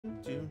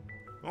Dude,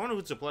 I wonder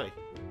who to play.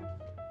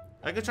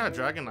 I could try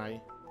Dragon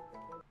Knight.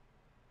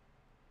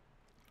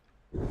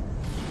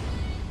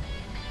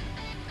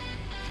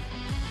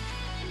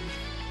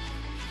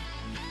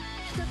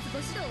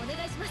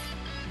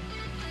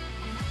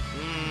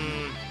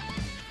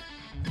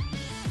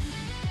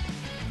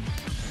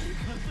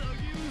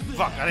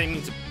 Fuck, I didn't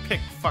mean to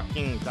pick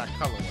fucking that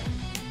colorway.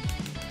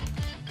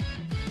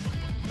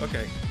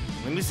 Okay,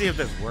 let me see if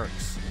this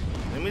works.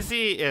 Let me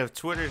see if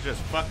Twitter's just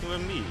fucking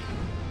with me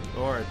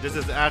or this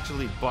is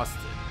actually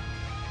busted.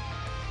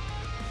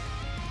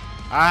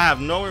 I have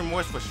no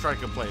remorse for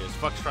striker players.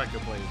 Fuck striker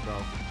players, bro.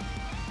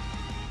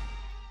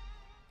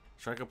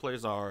 Striker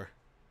players are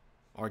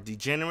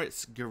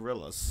degenerates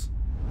gorillas.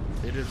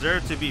 They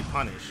deserve to be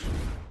punished.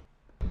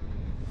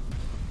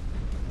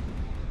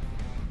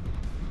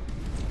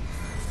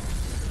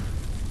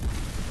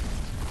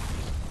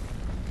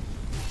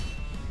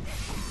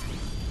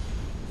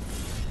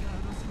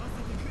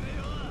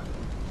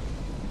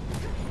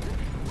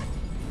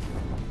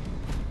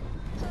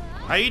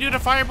 How you do the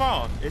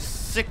fireball? It's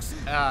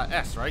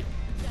 6S, right?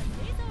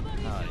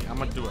 Alright, I'm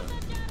gonna do it.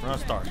 We're gonna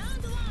start.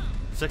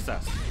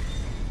 6S.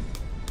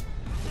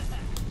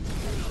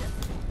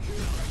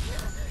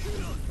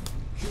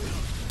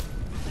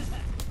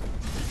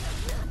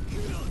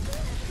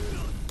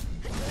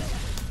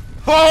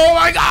 Oh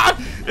my god!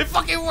 It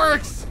fucking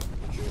works!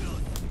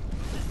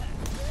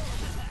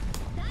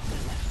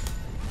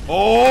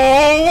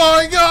 Oh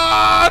my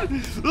god!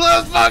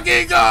 Let's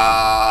fucking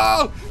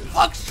go!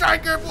 Fuck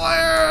striker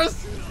players!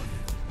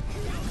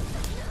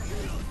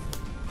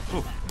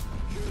 Ooh.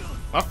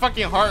 My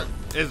fucking heart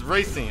is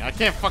racing. I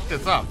can't fuck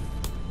this up.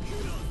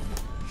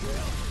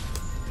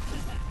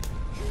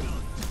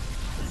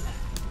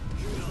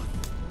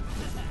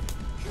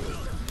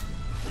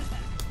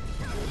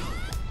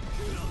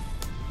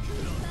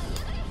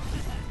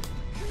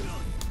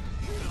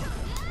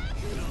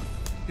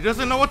 He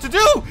doesn't know what to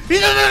do! He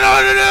doesn't know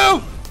what to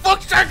do!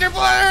 Fuck striker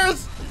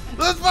players!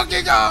 Let's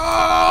fucking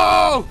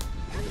go!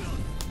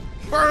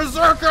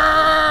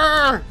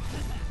 Berserker!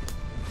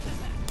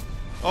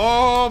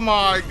 Oh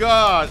my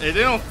god. If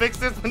they don't fix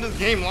this when this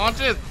game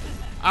launches,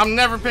 I'm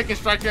never picking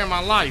striker in my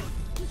life.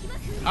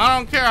 I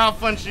don't care how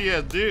fun she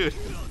is, dude.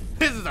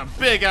 This is a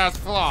big ass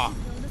flaw.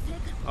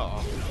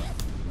 Uh-oh.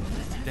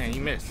 Damn,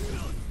 you missed.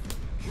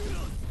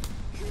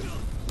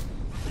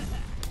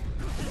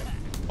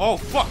 Oh,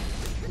 fuck.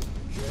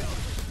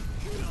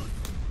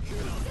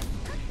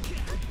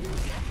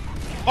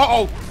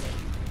 Uh-oh.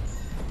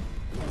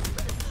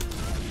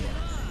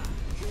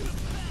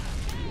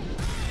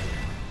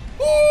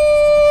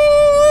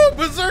 Woo!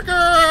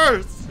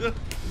 Berserkers!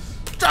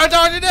 Try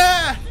dodging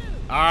that!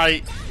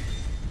 Alright.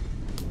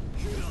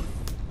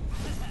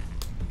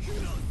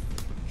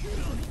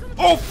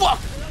 Oh, fuck!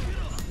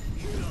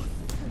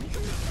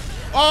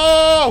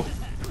 Oh!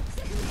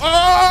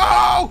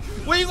 Oh!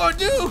 What are you gonna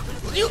do?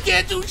 You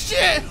can't do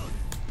shit!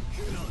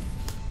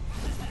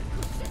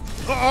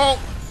 Uh-oh!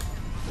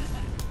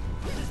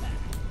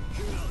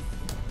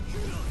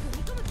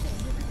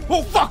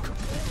 Oh, fuck!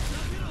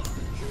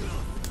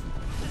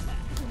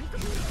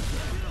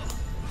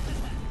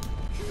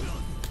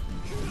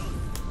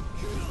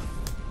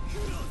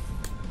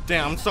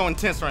 Damn, I'm so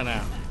intense right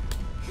now.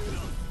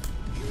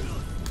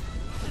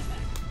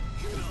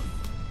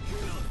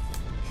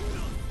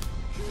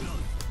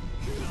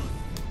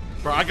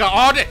 Bro, I got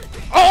all this.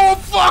 Oh,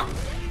 fuck!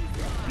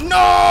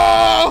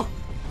 No!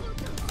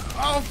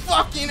 Oh,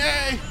 fucking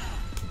A!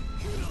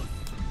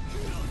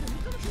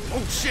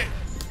 Oh, shit!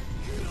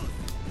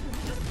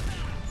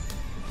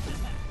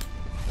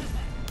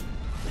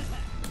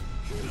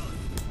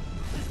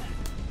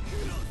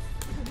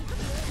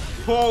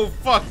 Oh,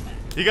 fuck!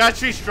 You gotta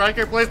treat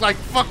striker plays like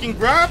fucking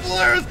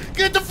grapplers!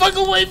 Get the fuck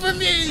away from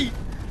me!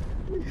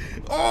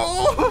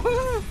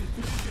 Oh!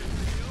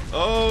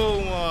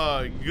 Oh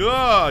my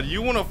god!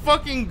 You wanna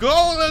fucking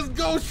go? Let's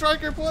go,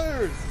 striker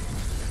players!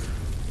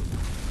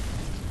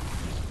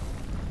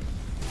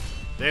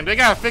 Damn, they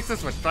gotta fix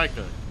this for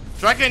striker.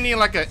 Striker need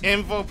like an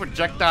invo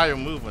projectile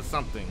move or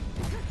something.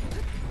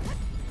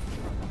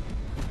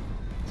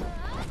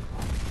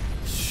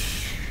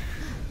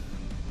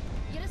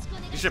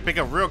 You should pick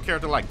a real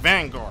character like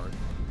Vanguard.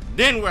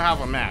 Then we'll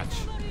have a match.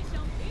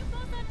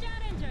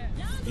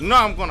 You know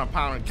I'm gonna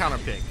pound and counter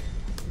pick.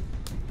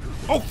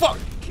 Oh fuck!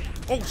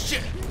 Oh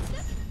shit!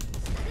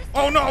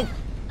 Oh no!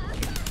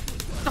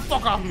 Get the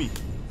fuck off me!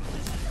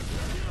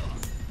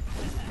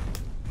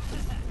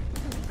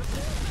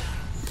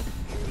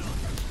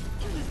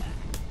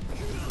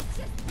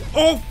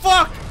 Oh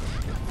fuck!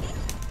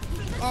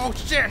 Oh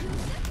shit!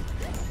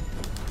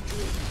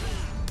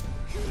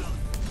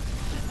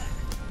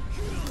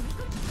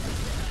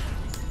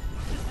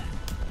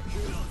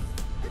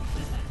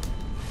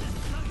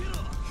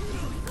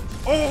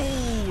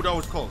 Oh, that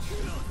was close.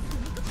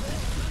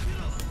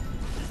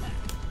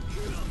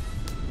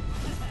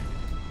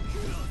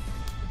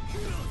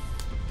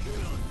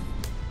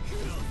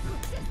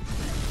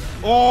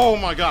 Oh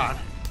my god.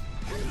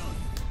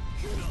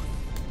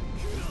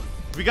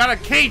 We gotta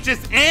cage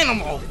this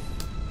animal.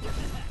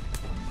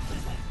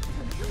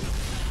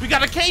 We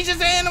gotta cage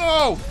this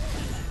animal!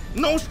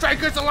 No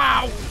strikers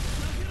allowed!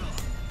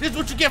 This is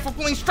what you get for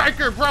playing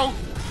striker, bro!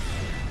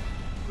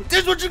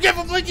 This is what you get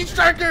for playing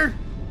striker!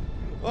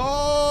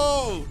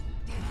 Oh!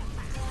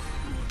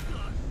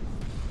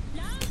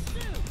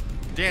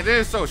 Damn,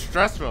 this is so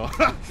stressful.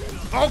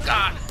 Oh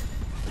god!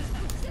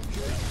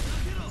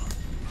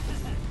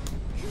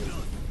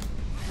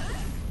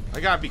 I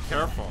gotta be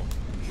careful.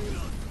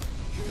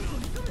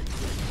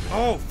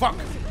 Oh fuck!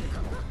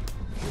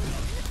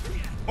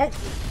 Oh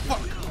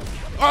fuck!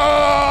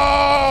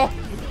 Oh!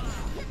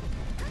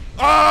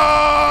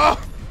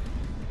 Oh!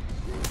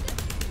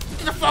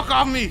 Get the fuck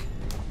off me!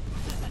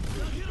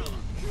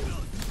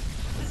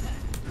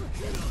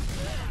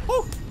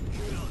 Woo.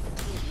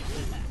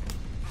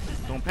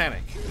 Don't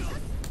panic.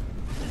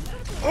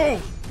 Oh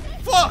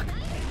fuck!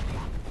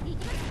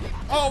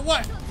 Oh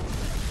what?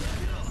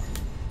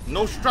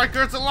 No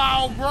strikers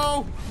allowed,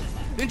 bro!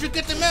 Didn't you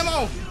get the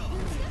memo?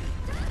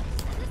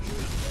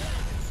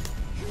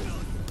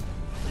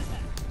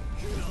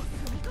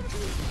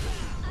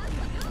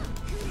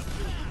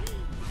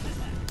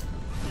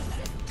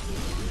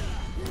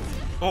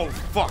 Oh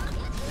fuck!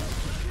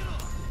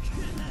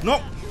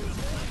 No!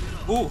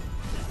 Ooh!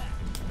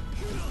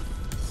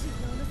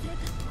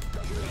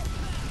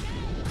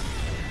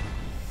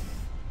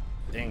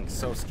 Dang,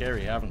 so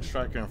scary having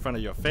striker in front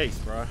of your face,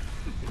 bro.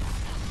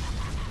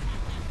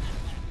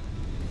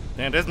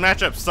 Man, this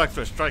matchup sucks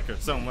for striker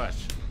so much.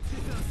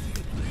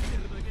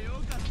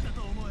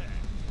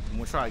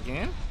 We'll try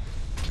again.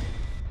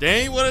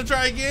 Dang, you wanna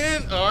try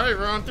again? Alright,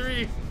 round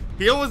 3.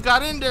 He almost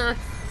got in there.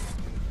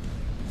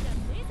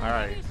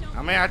 Alright,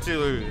 I may have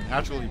to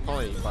actually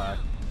play, but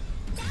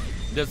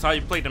this is how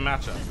you play the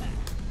matchup.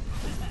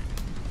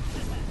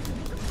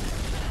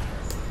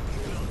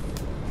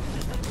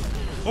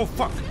 Oh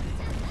fuck!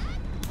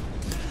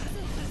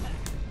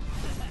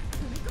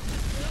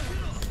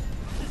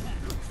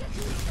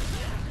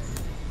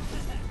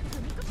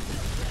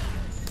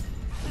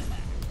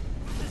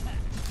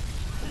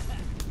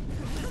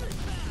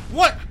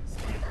 What?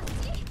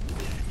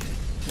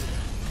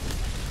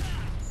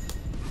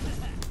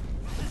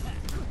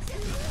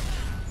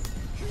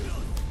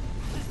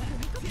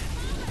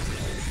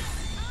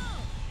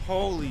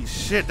 Holy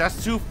shit,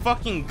 that's too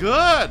fucking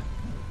good.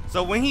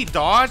 So when he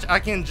dodge, I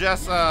can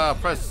just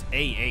press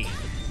A8.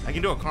 I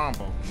can do a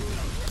combo.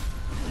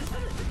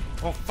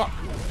 Oh fuck.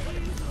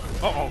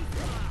 Uh-oh.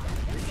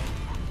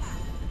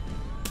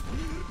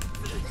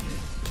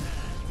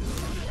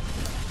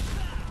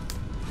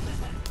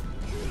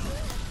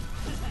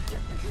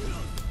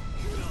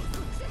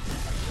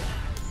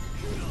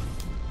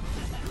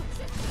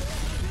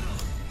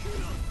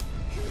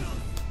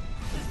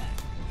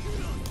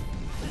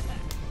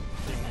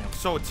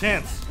 So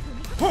tense.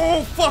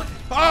 Oh fuck!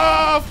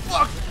 Oh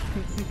fuck!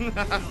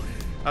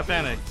 I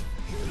panicked.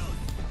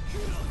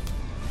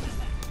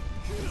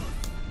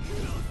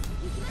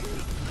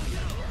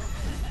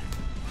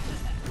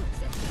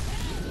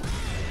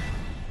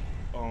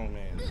 Oh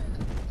man.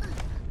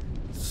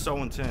 So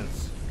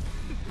intense.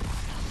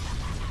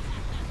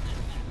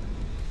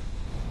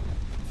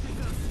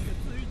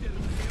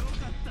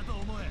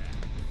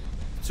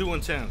 Too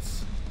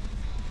intense.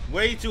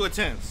 Way too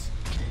intense.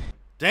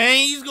 Dang,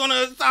 he's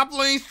gonna stop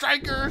playing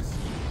strikers.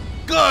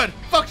 Good.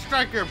 Fuck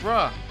striker,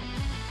 bruh.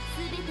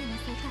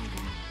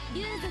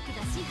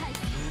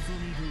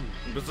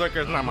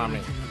 Berserker's not my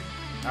main.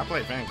 I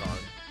play Vanguard.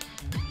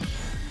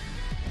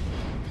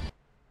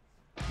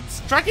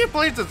 Striker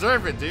players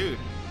deserve it, dude.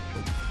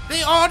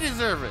 They all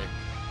deserve it.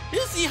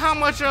 You see how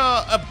much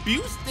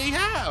abuse they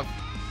have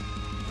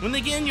when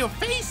they get in your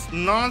face.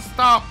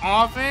 Non-stop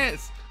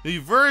offense,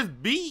 reverse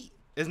beat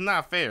is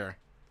not fair.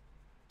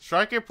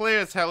 Striker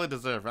players hella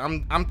deserve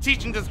it. I'm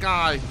teaching this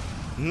guy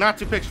not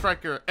to pick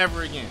striker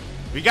ever again.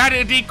 We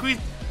gotta decrease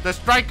the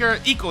striker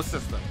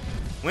ecosystem.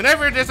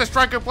 Whenever there's a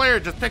striker player,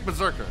 just pick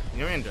Berserker.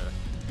 You're in there.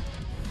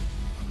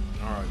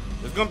 Alright.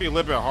 It's gonna be a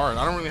little bit hard.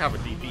 I don't really have a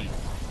DP.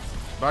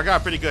 But I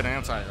got a pretty good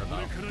anti-air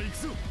though.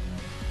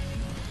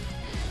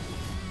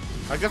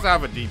 I guess I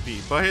have a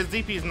DP, but his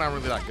DP is not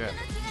really that good.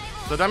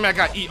 So that means I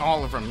gotta eat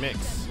all of her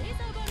mix.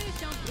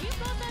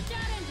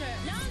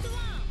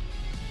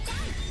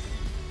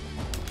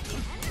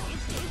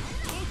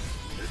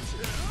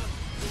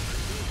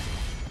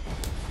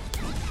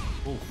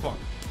 Oh fuck.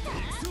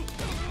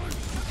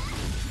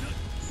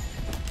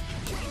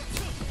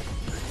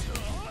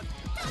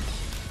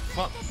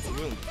 Fuck,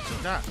 really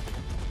took that.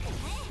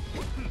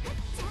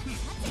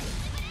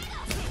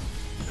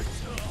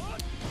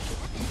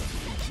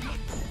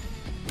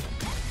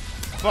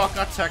 Fuck,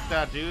 I teched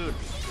that, dude.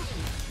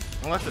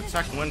 Unless the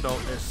tech window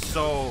is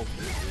so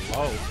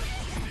low.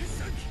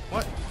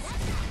 What?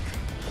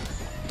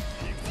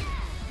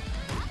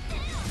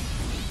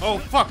 Oh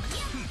fuck.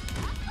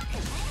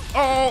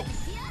 Oh.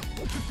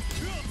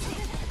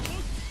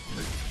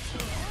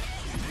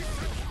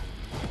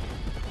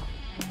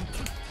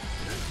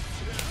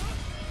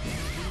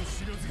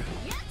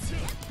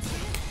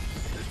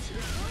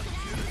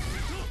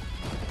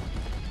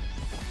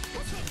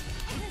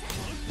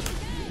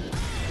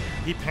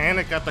 He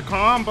panicked at the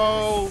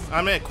combo.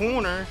 I meant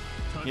corner.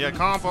 Yeah,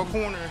 combo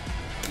corner.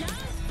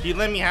 He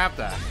let me have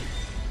that.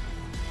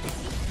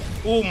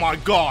 Oh my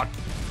god.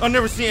 I've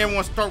never seen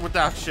anyone start with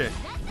that shit.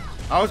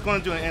 I was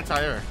gonna do an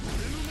anti-air.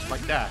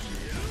 Like that.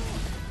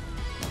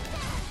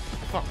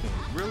 Fucking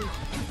really?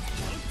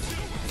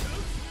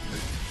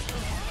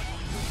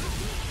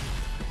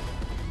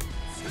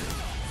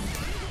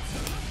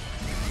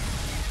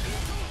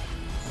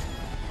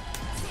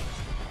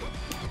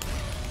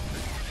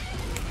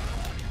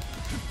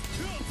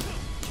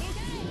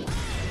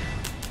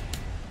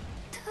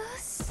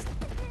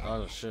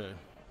 Oh shit.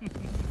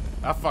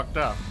 I fucked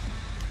up.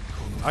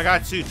 I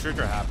got too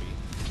trigger happy.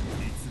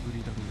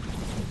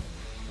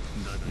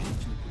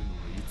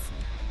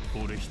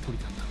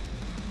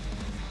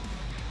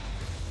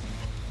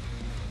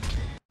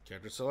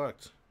 Character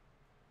select.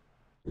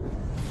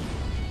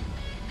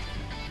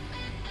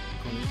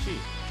 Konichi.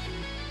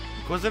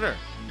 Inquisitor.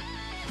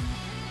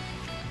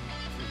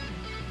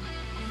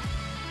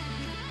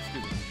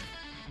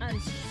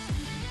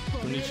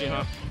 Konichi,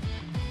 huh?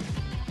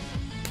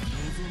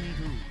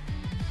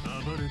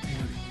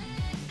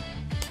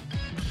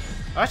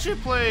 I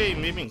should play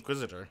maybe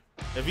Inquisitor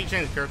if he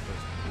changed characters.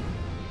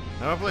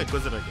 I'm gonna play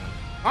Inquisitor again.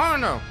 I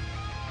don't know.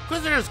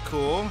 Inquisitor's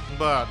cool,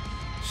 but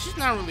she's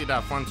not really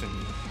that fun to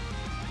me.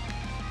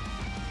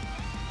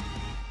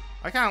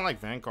 I kind of like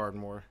Vanguard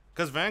more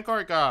because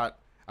Vanguard got.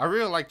 I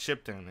really like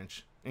chip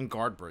damage and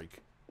guard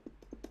break.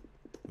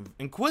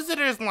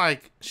 Inquisitor's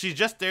like she's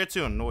just there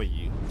to annoy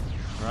you,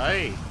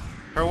 right?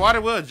 Her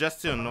water wheel is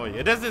just to annoy you.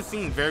 It doesn't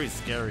seem very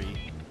scary.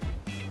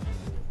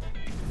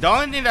 The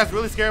only thing that's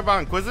really scary about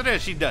Inquisitor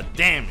is she does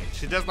damage.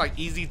 She does like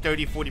easy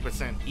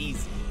 30-40%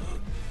 easy.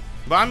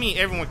 But I mean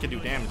everyone can do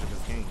damage in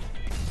this game.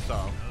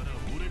 So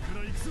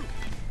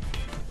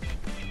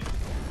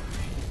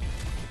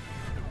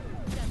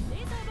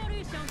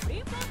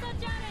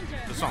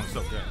this song's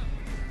so good.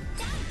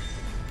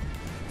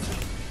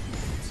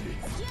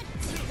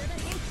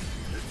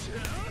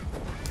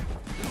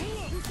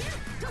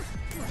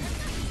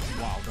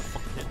 Wow, the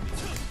fuck hit me.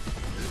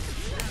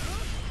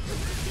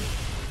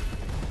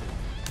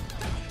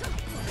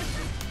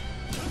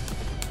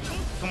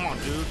 Come on,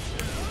 dude.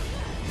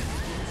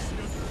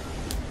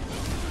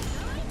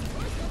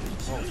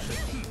 Oh,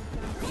 shit.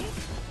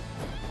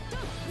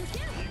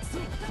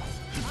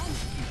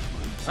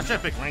 I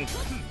should pick Ranger.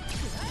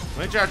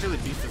 Ranger actually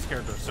beats this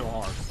character so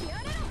hard.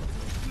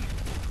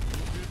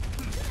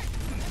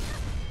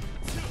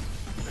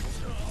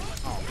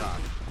 Oh,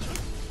 God.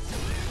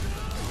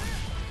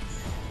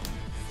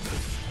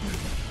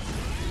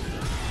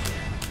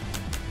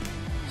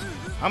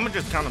 I'm gonna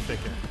just counter pick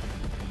it.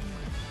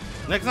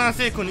 Next time I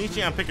say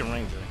Konichi, I'm picking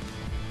Ranger.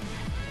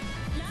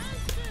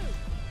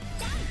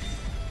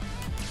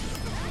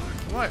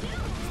 What?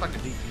 It's like a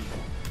DP.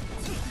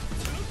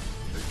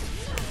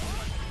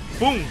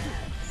 Boom!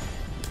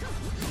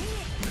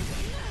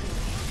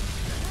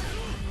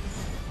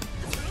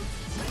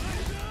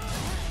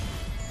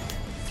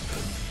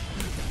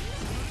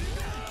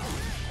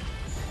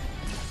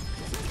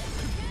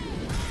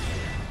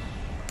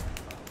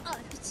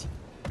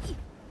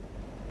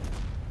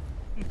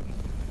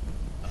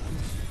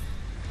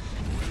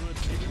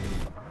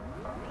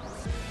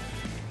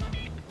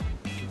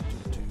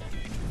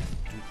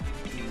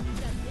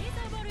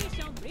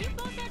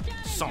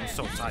 Song's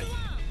so tight.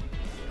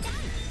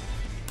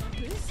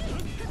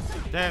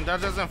 Damn,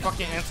 that doesn't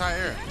fucking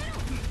anti-air.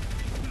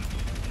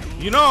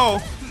 You know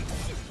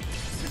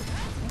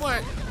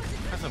what?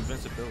 That's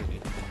invincibility.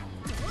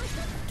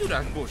 Do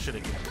that bullshit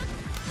again.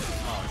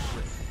 Oh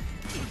shit.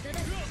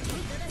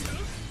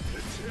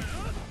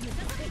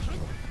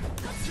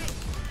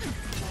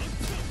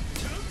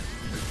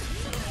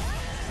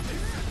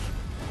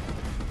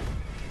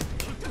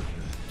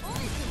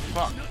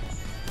 Fuck.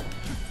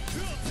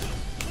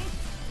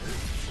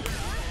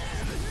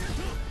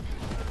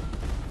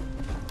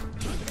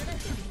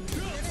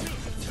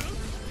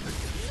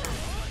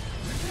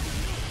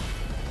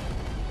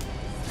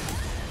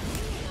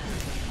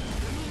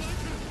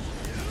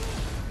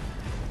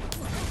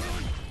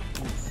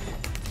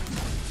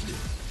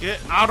 Get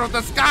out of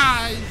the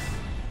skies!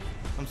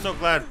 I'm so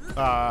glad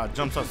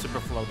jumps are super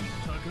floaty.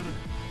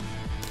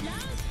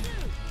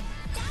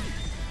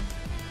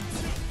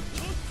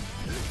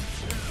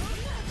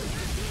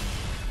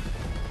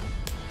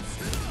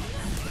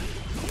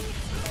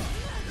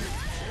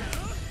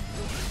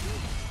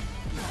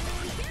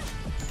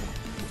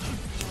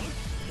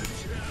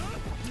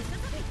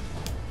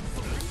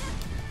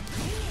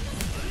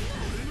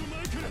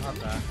 Not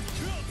that.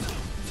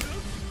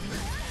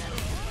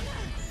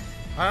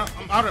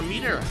 I'm out of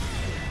meter.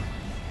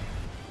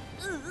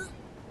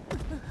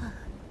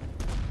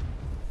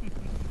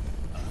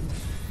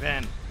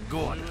 Van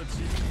good.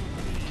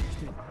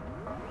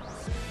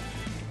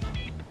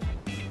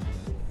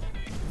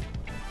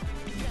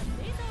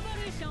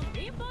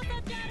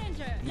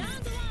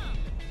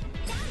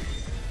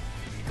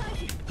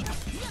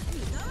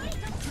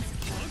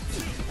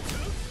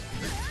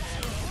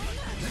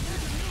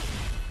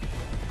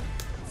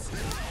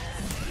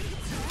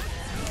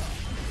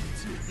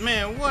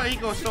 Man, what? He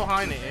goes so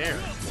high in the air.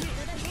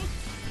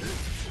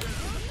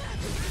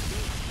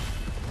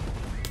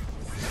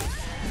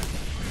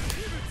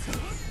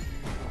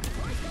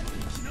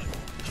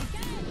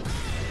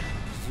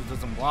 This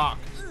doesn't block.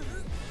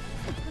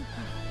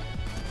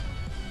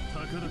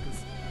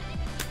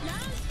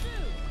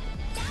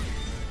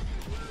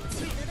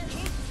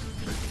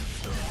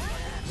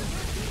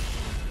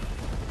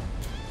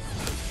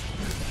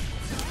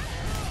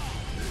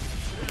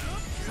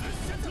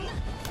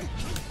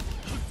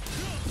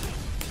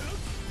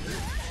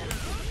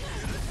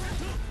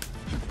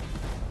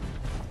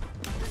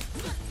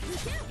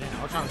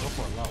 Damn, I'm trying to go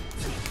for a low.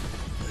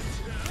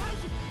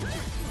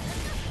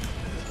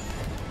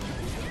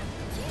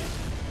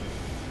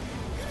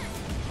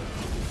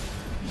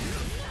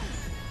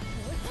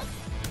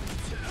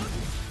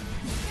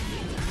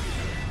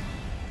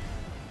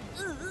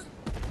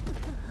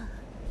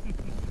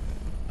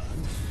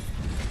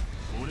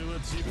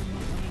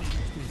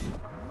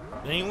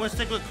 Then you want to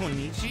stick with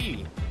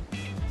Konichi?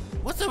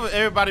 What's up with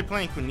everybody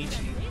playing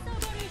Konichi?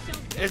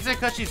 Is it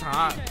because she's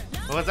hot?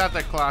 Or was that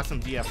the class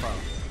in DFO?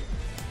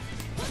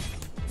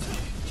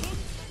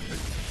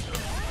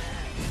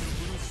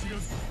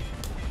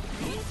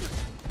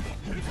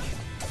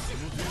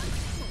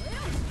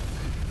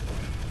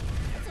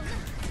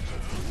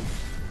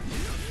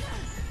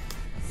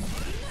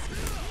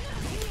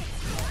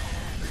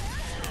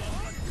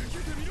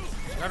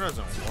 That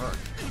doesn't work.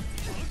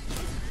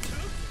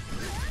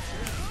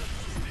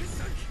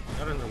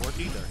 That doesn't work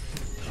either.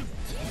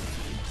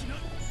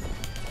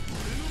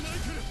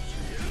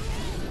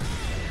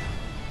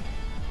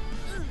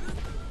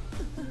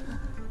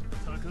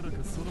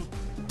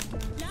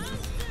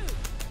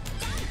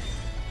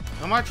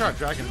 I might try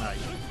Dragon Knight.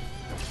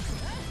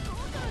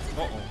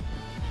 Uh-oh.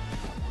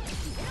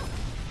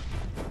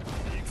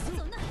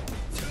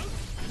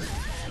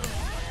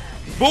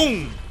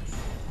 Boom!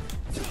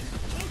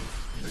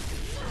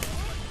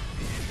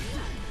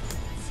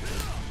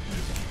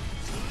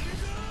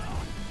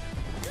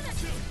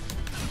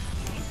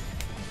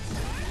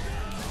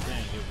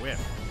 Whip.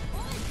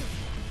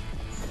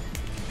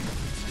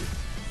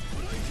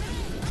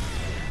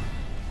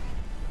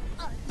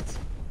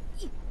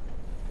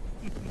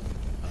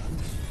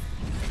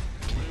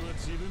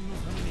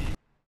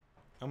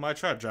 I might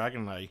try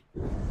Dragon Knight.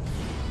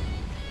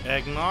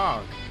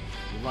 Eggnog.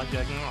 You like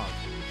eggnog?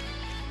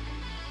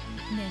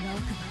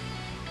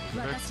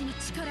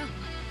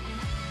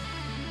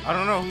 I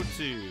don't know who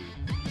to.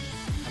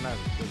 I'm not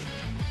good.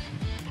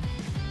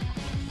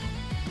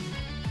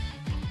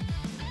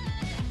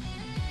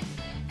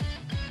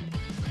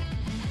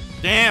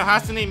 Damn,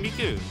 Hasane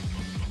Miku.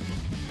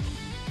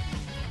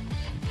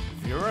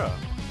 Vera.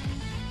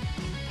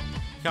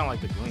 Kinda like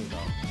the green though.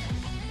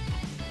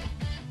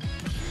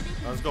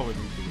 Let's go with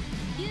Miku.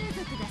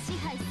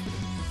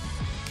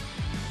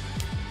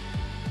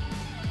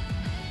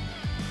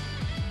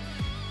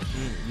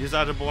 You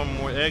decided to buy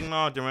more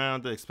eggnog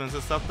around the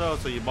expensive stuff though,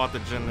 so you bought the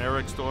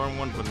generic store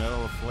one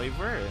vanilla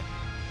flavor.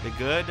 It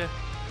good?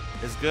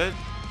 It's good?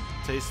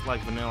 Tastes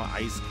like vanilla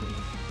ice cream.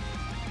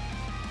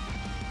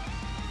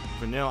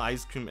 Vanilla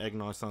ice cream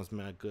eggnog sounds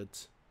mad good.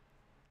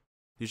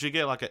 You should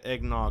get like an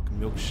eggnog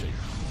milkshake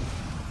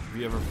if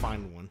you ever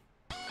find one.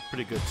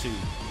 Pretty good too.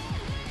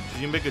 If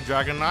you make a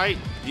Dragon Knight,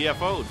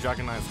 DFO,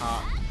 Dragon Knight's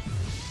hot.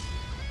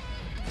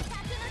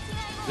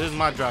 This is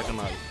my Dragon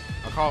Knight.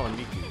 I call him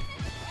Miku.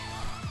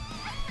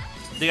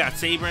 They got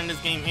Saber in this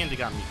game and they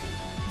got Miku.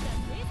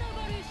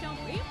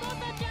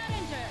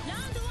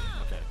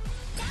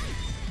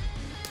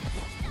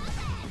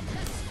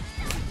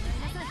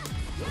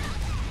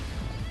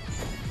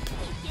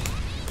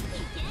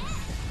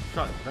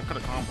 That could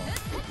have combo.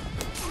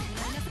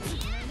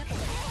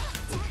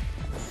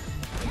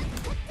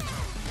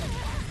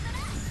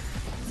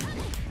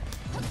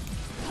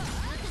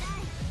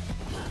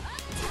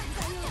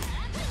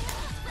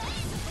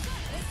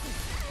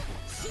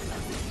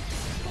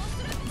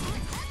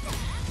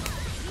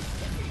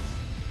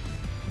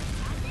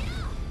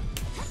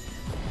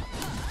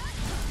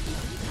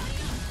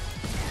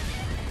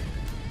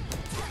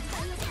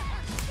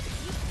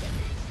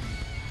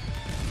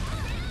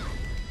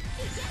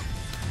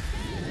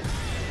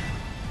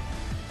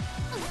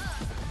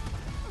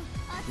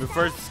 The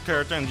first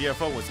character in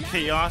DFO was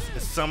Chaos,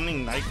 is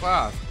summoning Night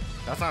Class.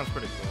 That sounds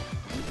pretty cool.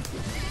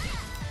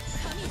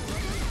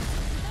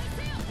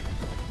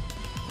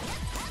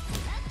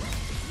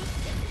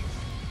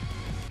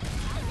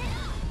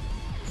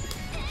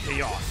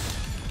 Chaos.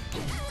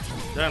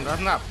 Damn,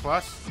 that's not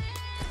plus.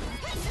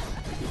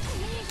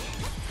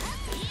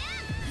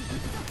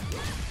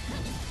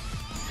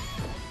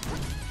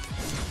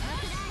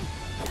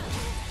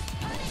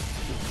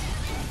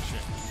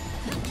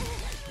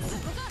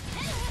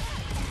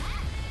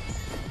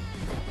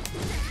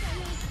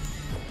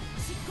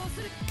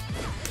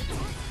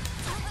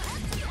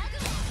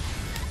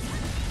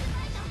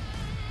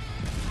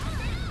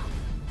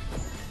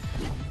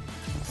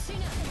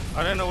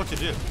 I didn't know what to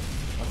do. I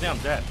think I'm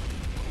dead.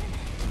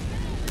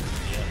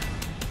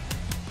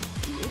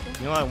 Yeah.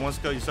 You know, like one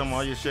skill you summon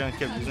all your shit and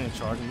kept using a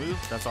charging move?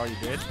 That's all you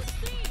did?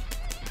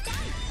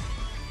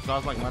 So I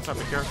was like my type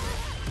of character.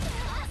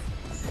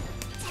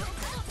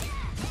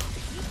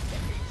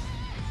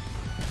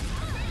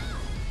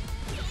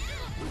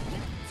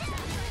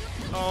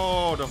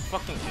 Oh, the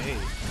fucking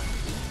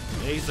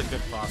A. A's a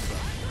good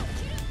process.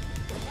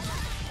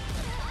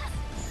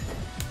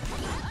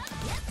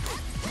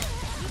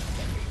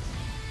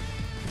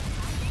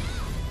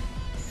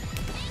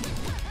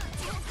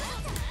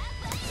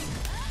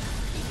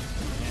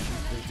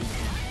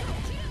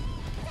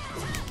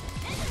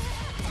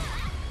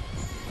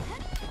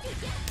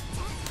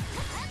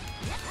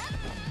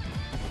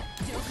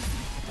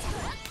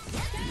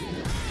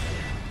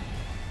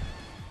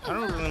 I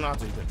don't really know how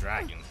to use the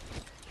dragon.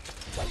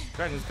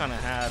 Dragon's kind of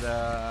had,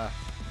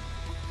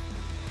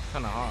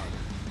 kind of hard.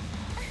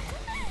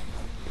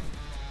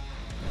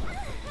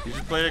 You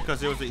just played it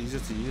because it was the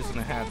easiest to use and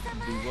it had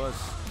the was.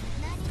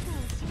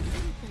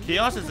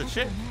 Chaos is a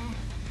shit.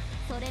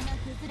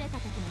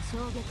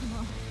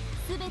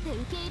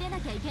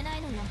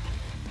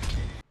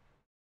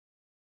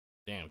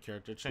 Damn,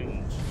 character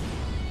change.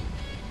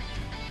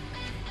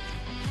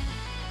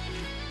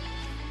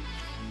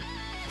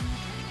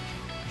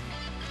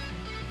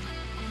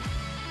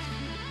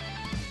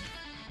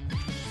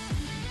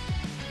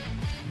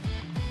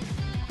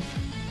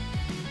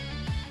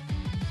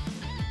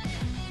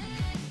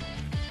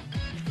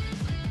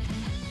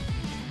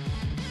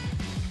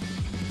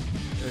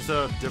 It's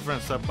a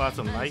different subclass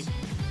of knight.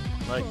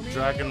 Like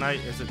Dragon Knight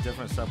is a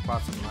different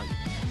subclass of knight.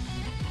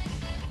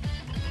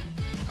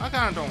 I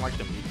kind of don't like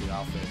the Miku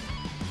outfit.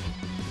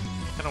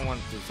 I kind of want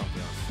to do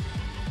something else.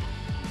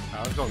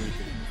 Alright, let's go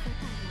Miku.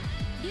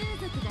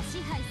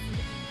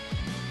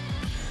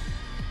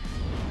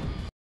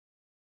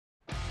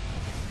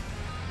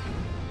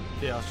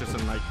 Yeah, it's just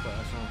a knight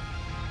class, huh?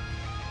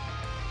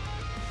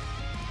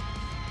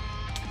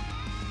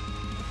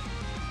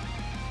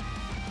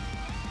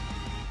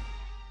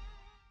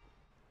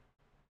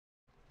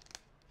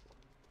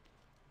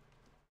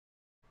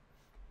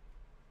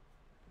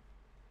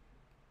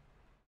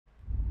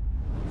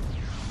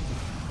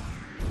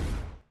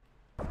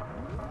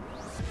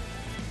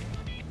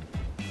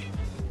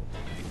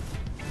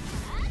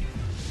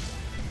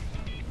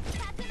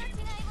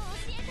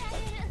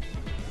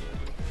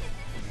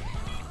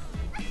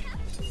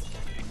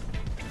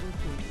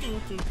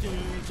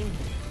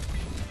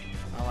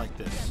 I like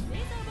this.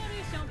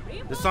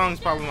 This song is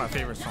probably my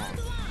favorite song.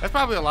 That's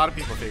probably a lot of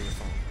people's favorite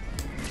song.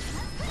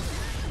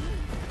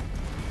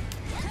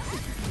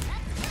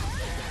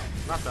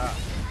 Not that.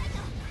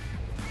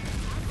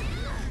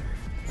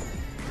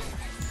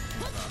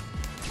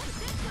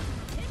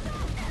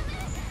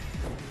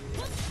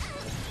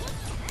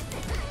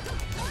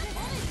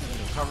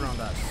 The cover on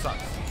that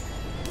sucks.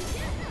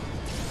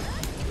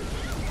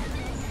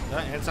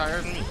 That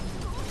anti-air me.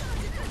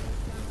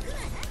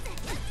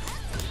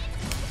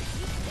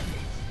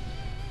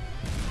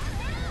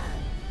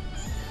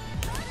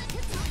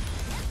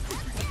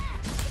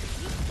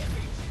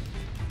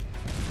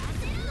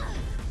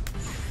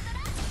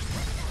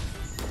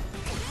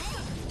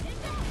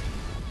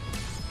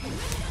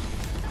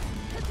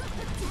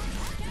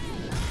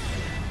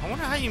 I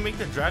wonder how you make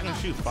the dragon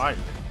shoot fire.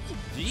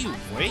 Do you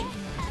wait?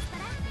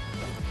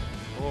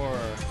 Or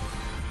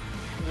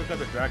look at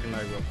the Dragon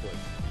Knight real quick.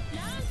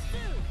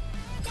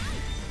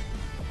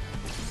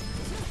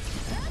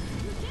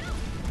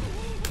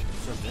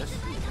 So this?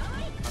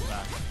 Not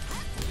that.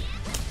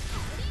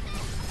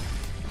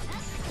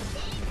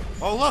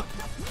 Oh look!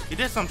 He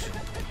did some shit.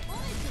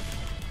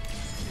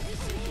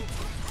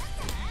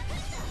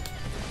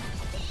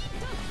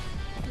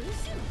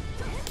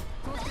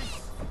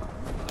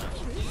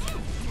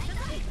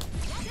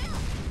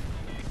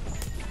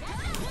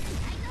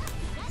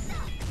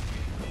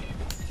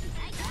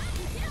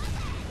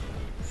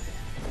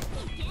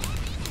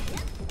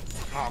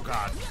 Oh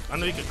god, I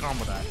know you can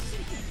combo that.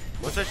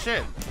 What's that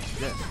shit?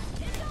 This.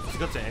 Let's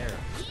go to air.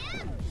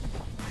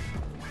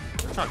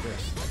 Let's try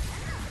this.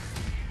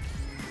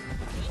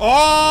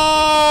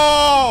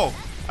 Oh!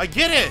 I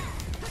get it!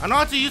 I know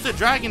how to use the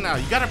dragon now.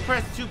 You gotta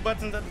press 2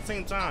 buttons at the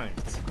same time.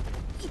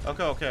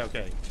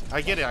 Okay.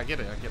 I get it.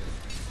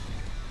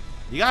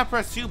 You gotta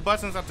press 2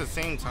 buttons at the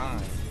same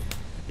time.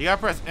 You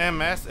gotta press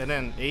MS and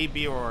then A,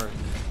 B, or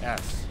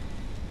S.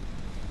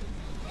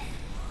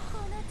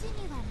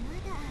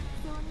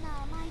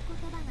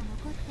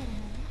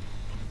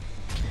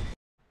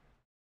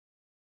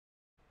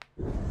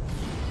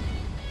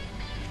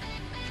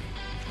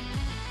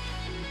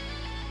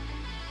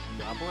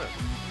 Goblet.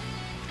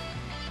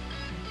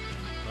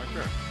 Right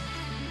there.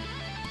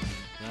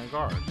 And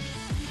guard.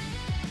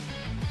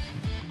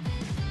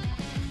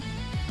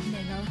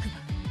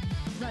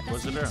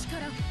 What's it there?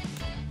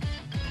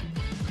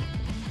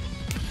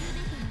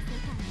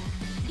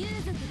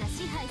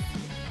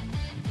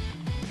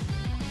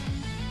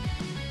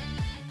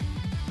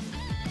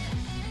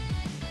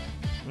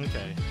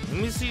 Okay, let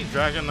me see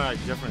Dragon Knight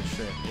different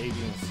shit, A, B,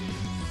 and C.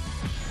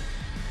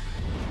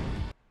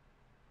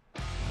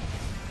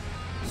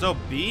 So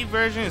B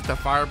version is the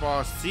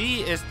fireball.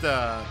 C is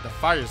the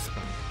fire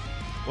spin.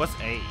 What's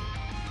A?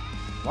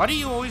 Why do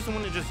you always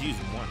want to just use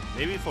one?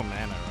 Maybe for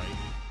mana, right?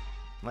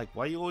 Like,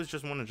 why you always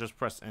just want to just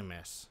press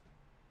MS?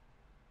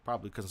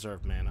 Probably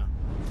conserve mana.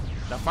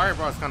 That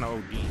fireball is kind of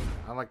OD.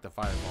 I like the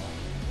fireball.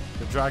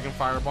 The dragon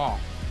fireball.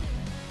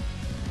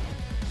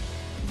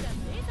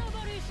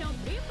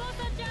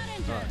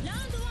 Right.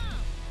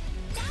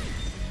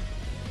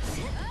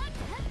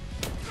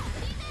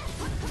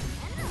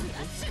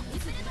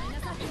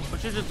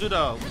 But you just do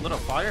the little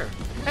fire.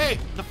 Hey,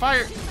 the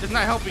fire is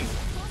not helping.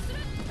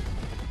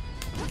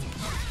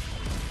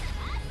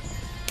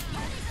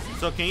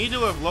 So can you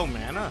do it with low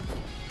mana?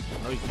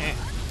 No, you can't.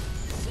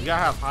 You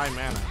gotta have high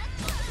mana.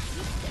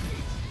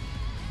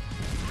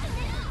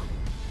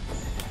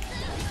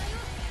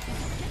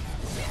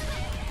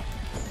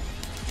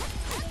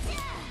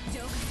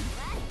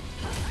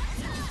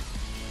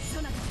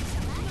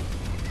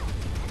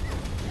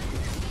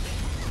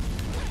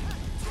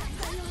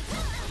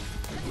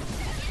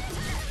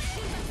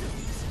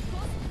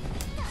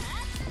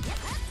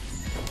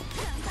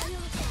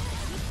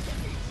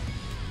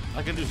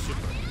 I can do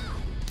super.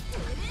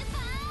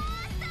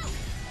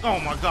 Oh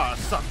my god,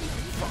 I suck.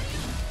 Fuck.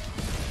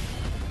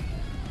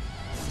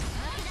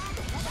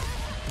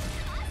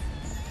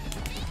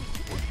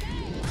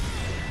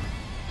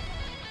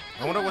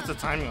 I wonder what's the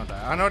timing on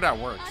that. I know that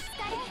works.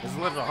 It's a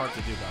little bit hard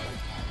to do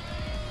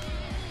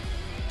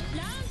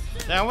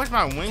that. Yeah, I wish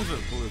my wings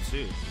was blue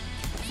too.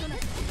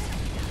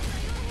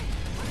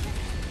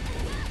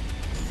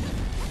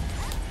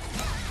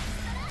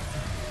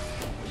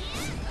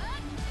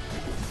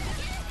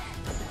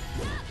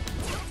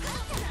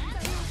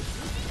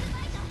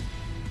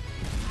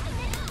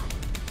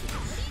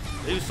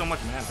 They use so much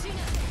mana.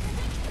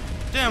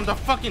 Damn, the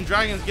fucking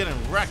dragon's getting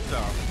wrecked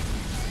though.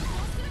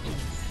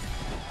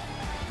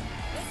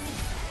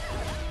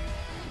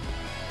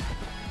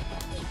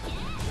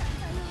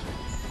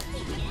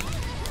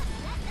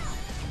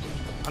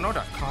 I know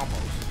that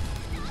combos.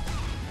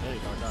 There you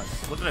go,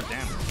 guys. Look at the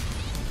damage.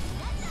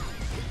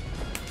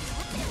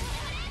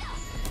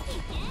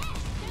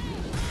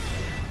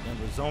 And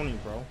the zoning,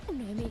 bro.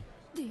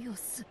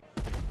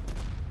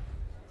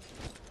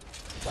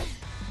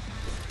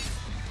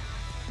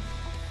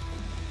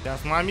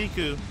 That's my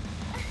Miku.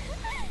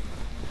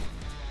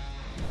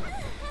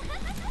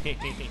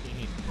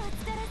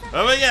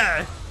 Oh my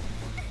god!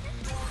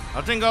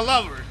 I think I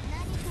love her.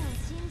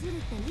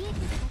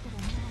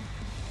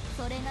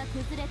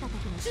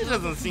 She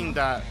doesn't seem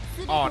that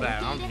all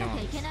that, I'm being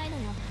honest.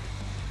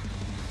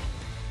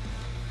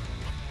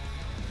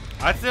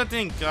 I still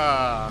think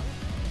I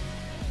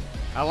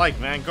like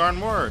Vanguard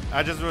more.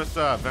 I just wish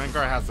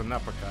Vanguard has an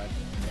uppercut.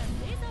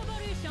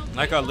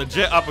 Like a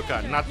legit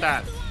uppercut, not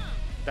that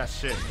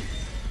shit.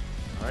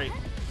 Alright.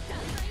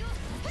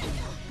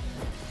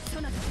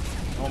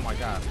 Oh my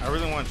god. I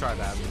really want to try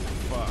that.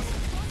 Fuck.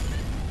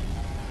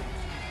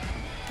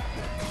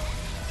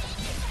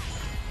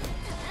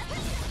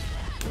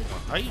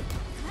 Hey.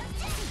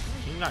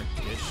 Can you not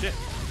get shit?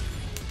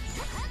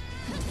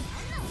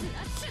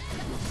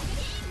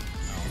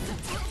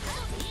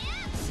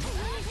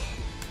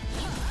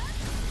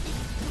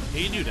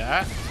 Can you do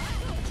that?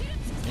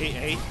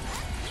 Hey.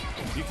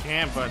 You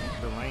can, but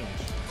the range.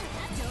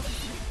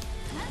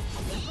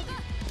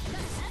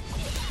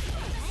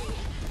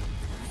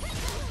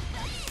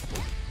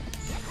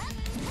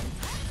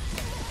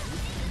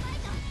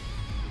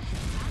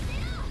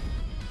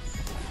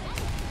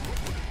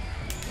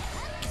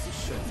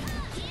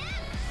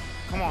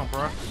 Come on,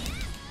 bro.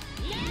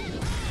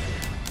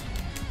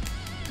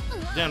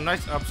 Damn,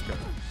 nice upskirt.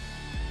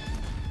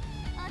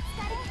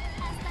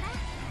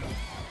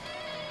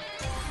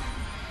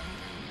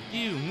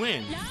 You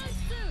win.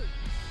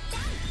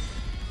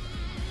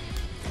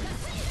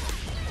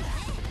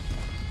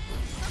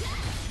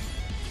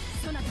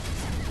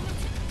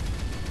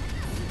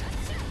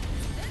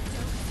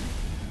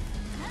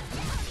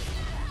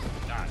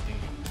 God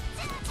damn.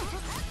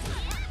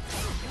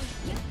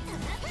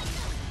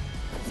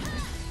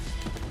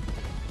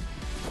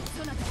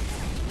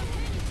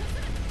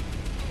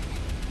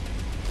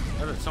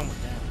 That did so much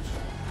damage.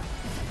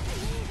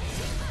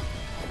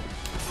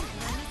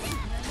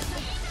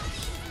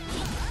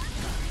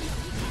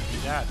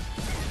 God.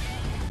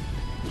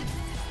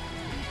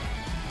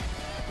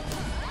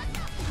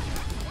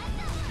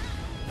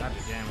 That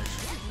did damage.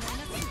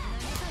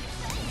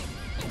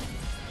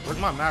 Where's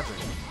my magic?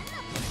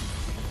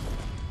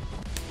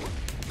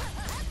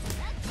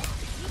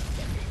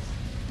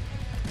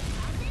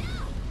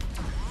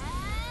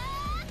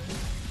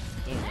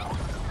 There we go.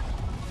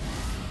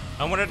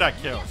 I wonder if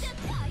that kills.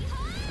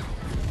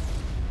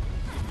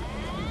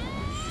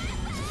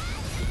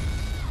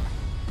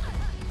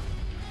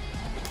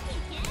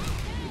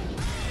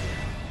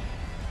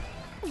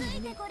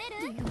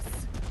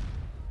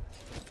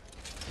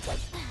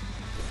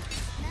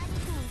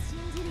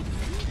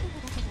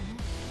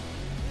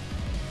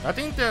 I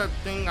think the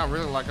thing I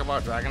really like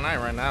about Dragon Knight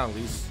right now, at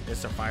least,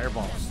 is the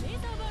fireballs.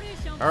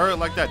 I really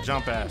like that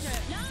jump ass.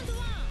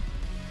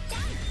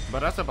 But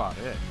that's about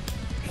it.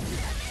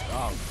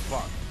 Oh,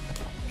 fuck.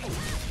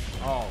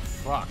 Oh,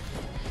 fuck.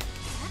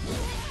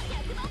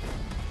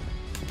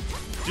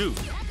 Dude,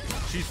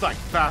 she's like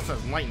fast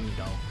as lightning,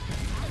 though.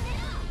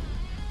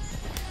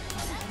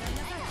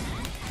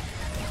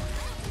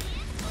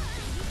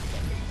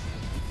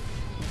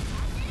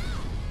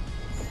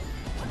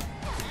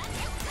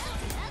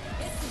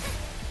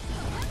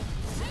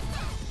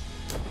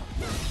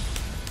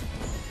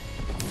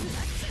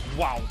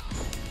 Wow.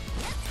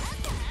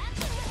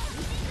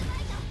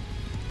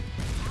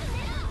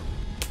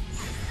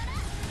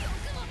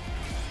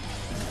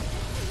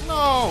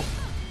 No!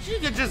 You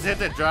could just hit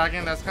the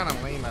dragon. That's kind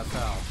of lame as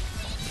hell.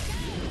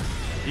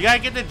 You gotta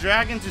get the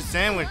dragon to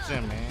sandwich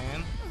him,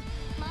 man.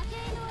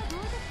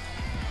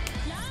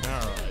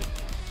 Alright.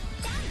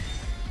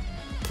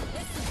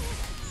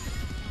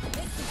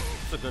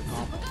 It's a good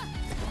combo.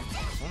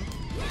 This one.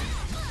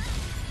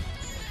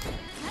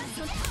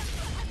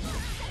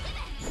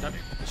 That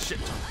did a shit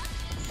ton.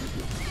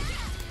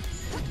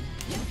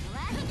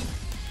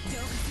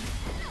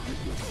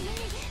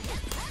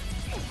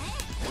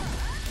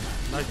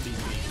 Nice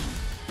DP.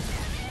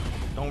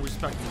 Don't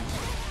respect me.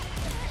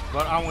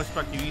 But I don't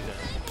respect you either.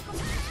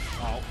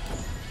 Oh.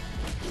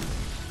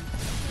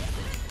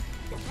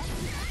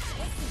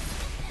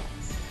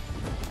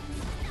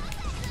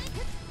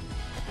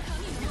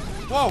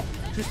 Whoa!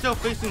 She's still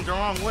facing the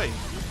wrong way.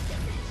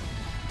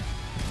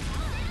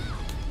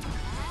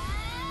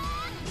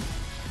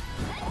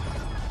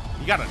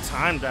 You gotta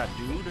time that,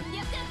 dude.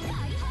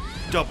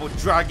 Double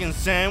dragon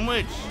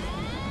sandwich.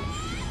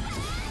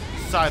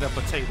 Side of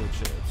potato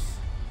chips.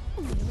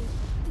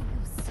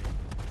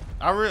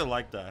 I really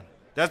like that.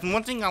 That's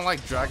one thing I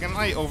like Dragon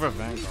Knight over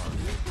Vanguard.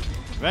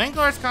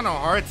 Vanguard's kind of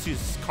hard to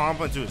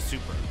combo into a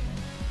super.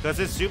 Because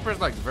his super is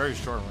like very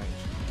short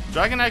range.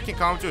 Dragon Knight can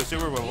combo to a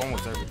super with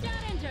almost everything.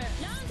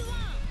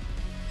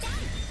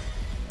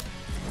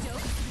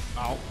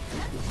 Ow.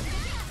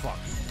 Fuck.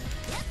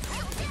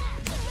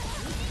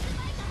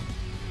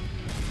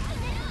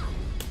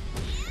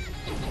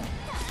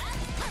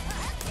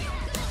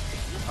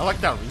 I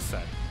like that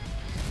reset.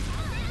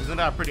 Isn't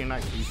that a pretty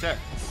nice reset?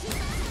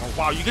 Oh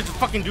wow, you get to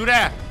fucking do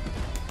that!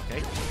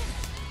 Okay.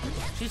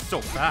 She's so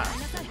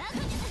fast.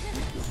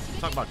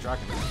 Talk about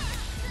Dragon Knight.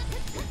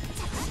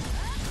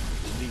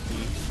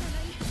 DP.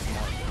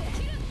 Smart.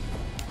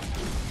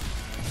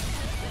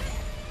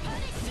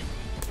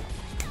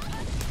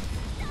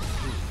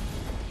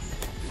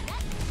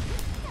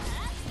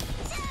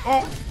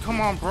 Oh, come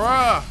on,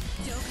 bruh!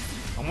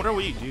 I wonder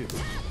what you do.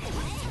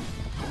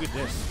 Look at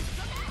this.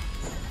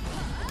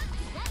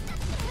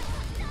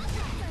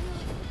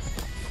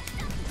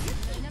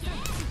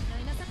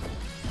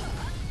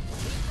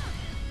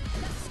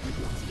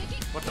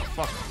 What the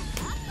fuck?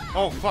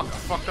 Oh fuck, I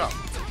fucked up.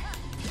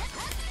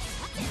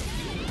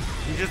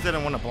 He just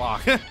didn't want to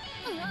block.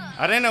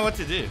 I didn't know what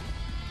to do.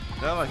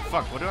 They're like,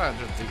 fuck, what do I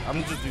just do?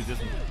 I'm just do this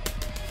one.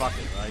 Fuck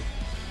it, right?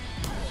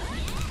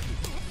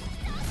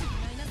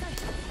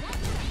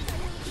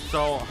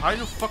 So, how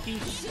you fucking...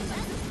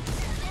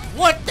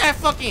 What? That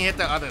fucking hit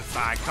the other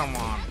side. Come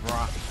on,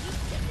 bro.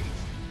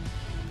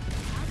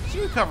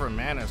 She recovered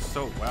mana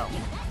so well.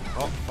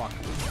 Oh, fuck.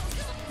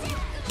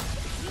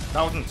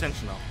 That was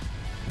intentional.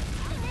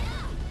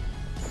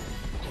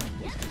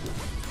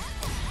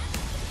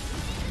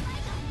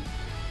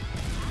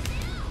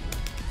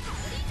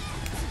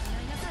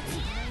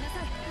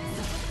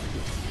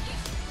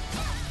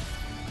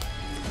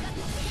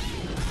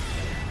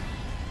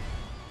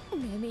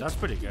 That's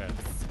pretty good.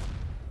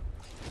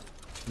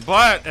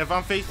 But if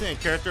I'm facing a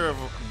character of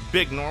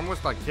big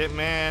normals like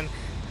Hitman,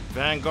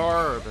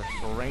 Vanguard,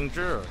 or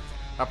Ranger,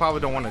 I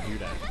probably don't want to do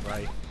that,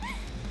 right?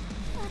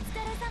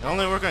 I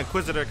only work on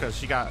Inquisitor because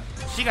she got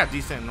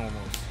decent normals.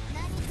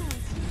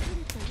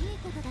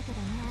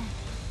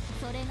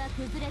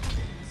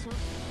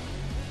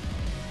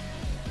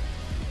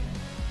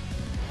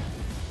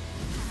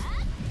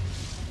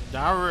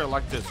 I really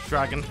like this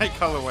Dragon Knight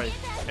colorway.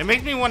 It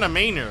makes me want to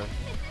main her.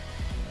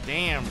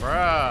 Damn,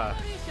 bruh.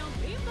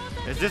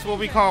 Is this what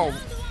we call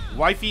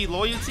wifey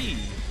loyalty?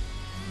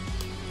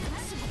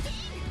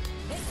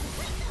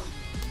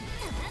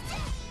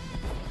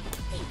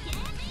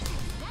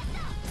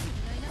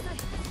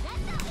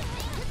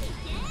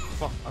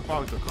 Fuck, I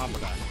probably could combo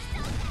that.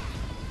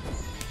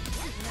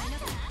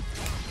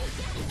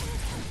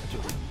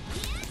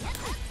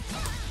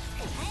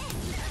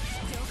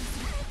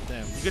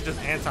 Damn, you could just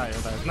anti-air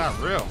that. It's not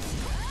real.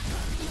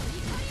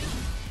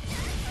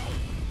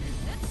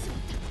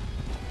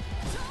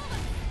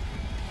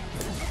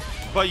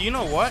 But you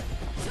know what?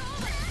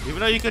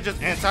 Even though you could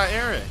just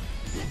anti-air it,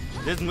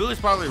 this move is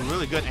probably a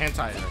really good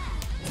anti-air.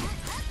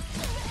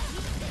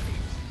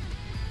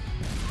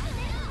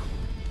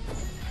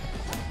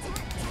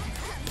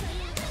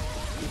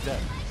 He's dead.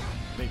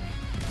 Maybe.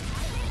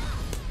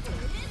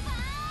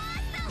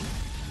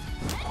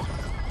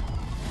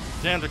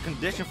 Damn, the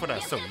condition for that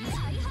is so easy.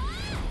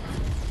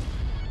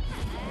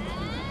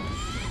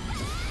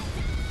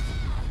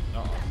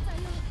 Uh-oh.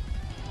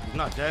 He's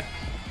not dead.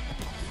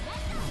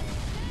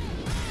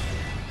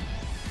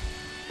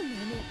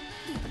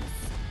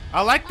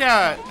 I like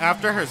that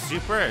after her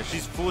super,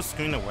 she's full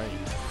screen away.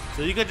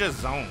 So you could just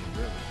zone,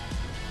 really.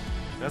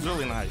 That's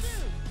really nice.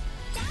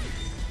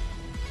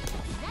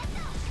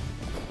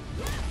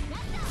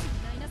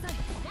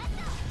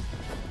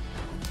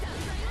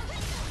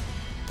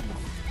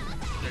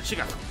 Yeah, she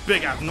got a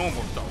big ass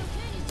normal though.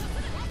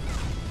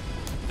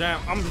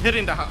 Damn, I'm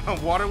hitting the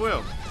water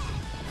wheel.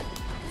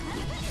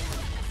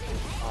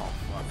 Oh,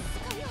 fuck.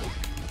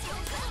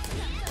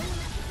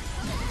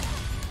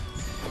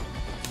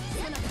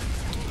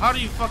 How do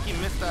you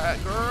fucking miss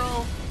that,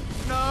 girl?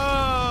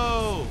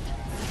 No!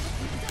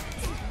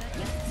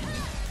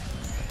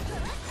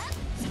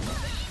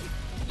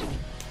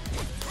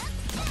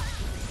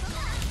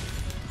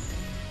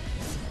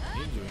 He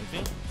didn't do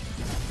anything.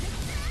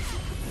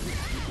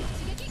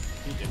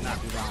 He did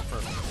not do that on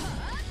purpose.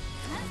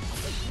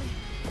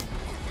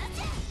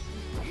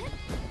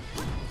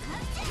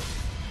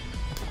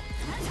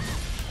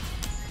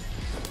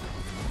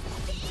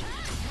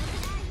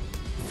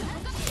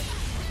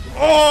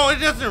 Oh, it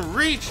doesn't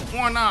reach.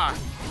 Why not?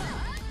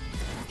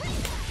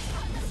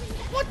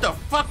 What the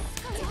fuck?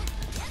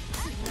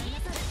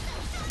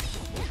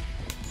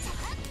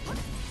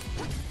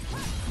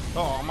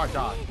 Oh my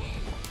god.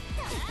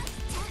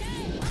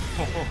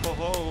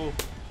 Oh.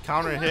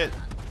 Counter hit.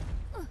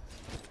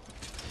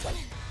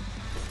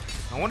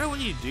 I wonder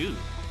what you do.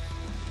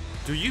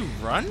 Do you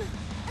run?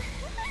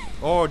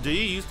 Or do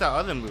you use that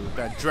other move,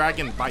 that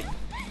dragon bite?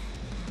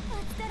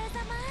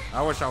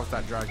 I wish I was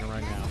that dragon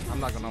right now. I'm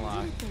not gonna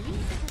lie.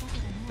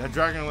 That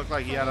dragon looked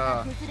like he had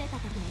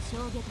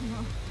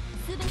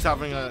he's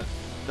having the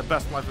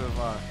best life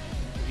of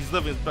he's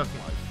living his best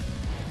life.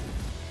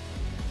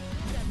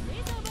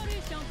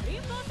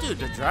 Dude,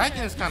 the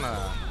dragon is kind of,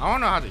 I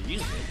don't know how to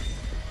use it.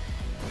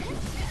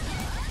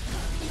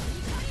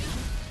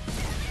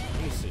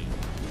 Let me see.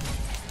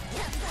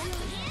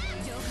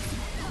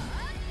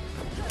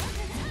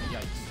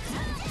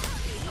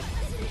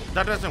 Yikes.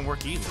 That doesn't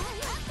work either.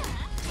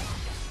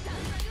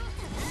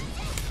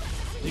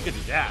 You could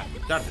do that.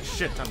 That's a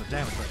shit ton of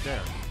damage right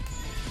there.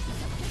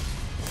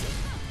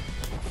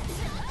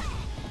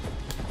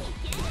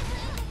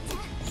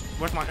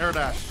 Where's my air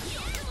dash?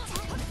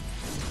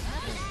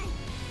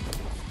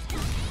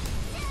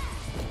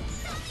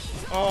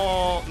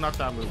 Oh, not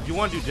that move. You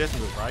want to do this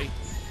move, right?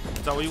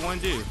 Is that what you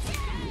want to do?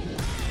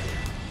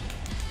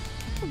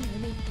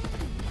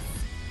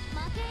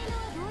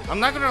 I'm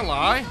not gonna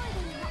lie.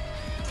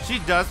 She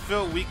does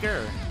feel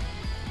weaker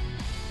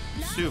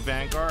to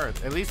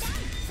Vanguard, at least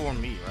for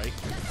me, right?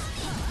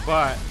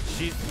 But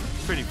she's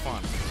pretty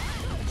fun.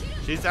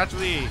 She's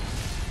actually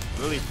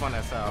really fun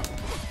as hell.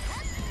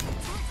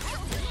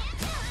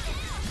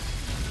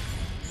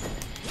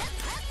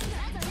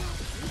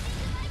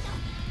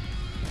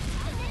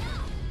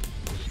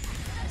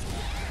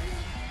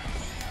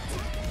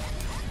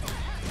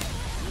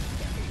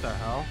 What the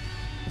hell?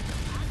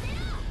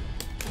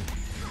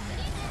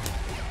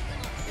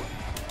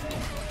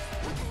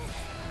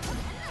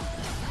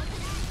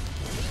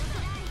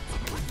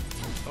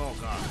 Oh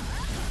god. I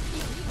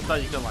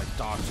thought you could like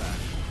dodge that.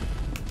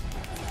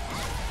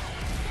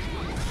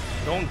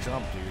 Don't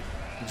jump, dude.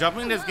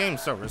 Jumping in this game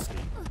is so risky.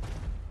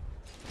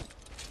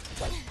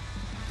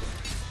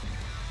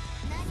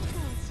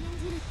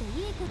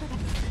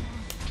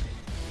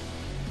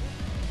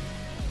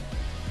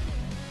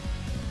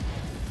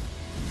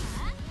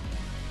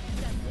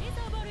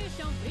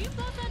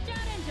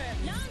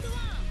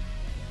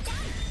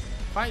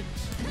 Fight.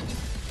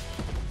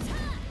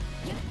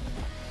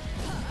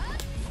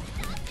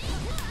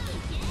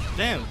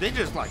 Damn, they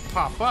just like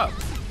pop up.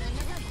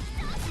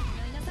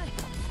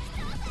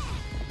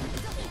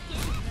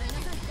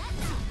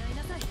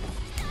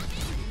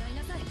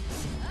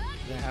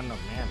 They have no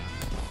mana.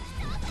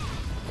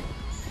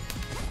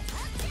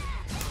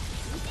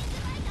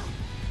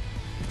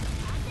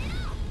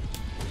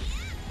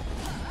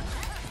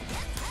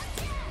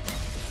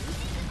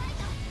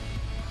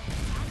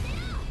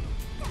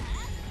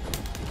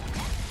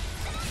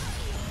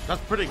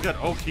 That's pretty good,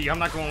 Oki, I'm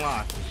not gonna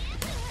lie.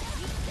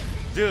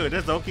 Dude,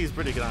 this Oki is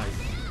pretty nice.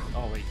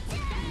 Oh wait,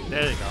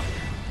 there you go.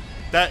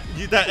 That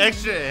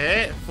extra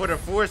hit for the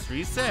force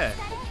reset.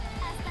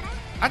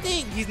 I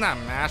think he's not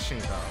mashing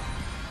though.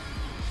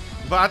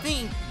 But I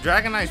think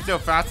Dragon Knight is still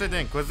faster than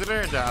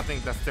Inquisitor. That I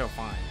think that's still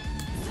fine.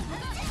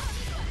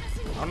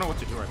 I don't know what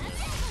to do right there.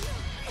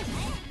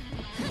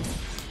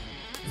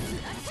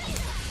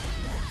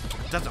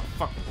 That's a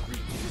fucking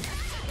creep.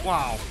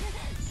 Wow.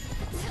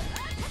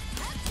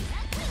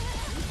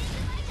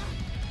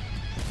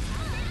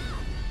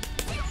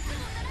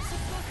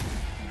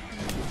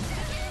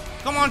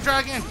 Come on,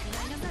 Dragon!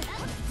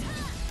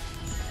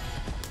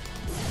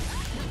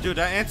 Dude,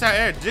 that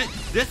anti-air,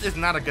 this is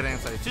not a good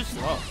anti, it's too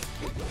slow.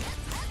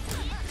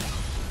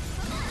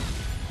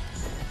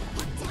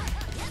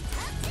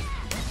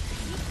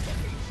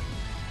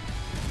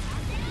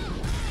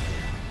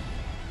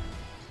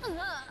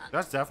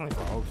 That's definitely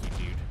for Oki,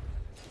 dude.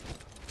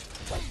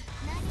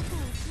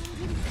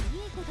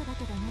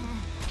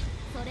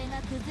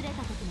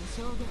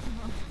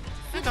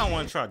 I think I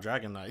want to try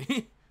Dragon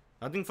Knight.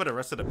 I think for the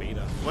rest of the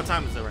beta. What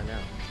time is it right now?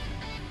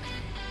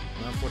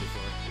 9:44.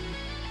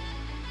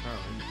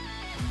 Alright.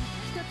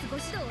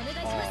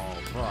 Oh,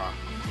 bruh.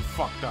 You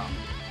fucked up.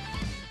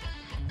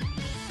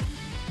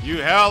 You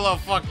hella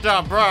fucked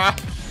up, bruh.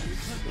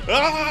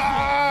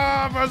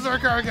 Ah,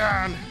 Berserker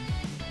again.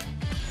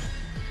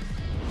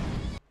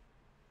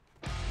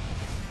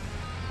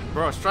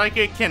 Bro,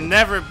 Striker can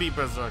never beat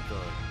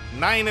Berserker.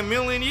 Not in a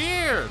million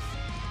years.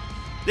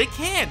 They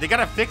can't. They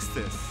gotta fix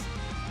this.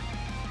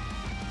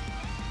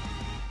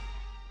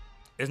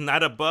 It's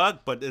not a bug,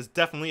 but it's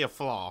definitely a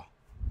flaw.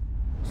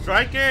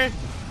 Striker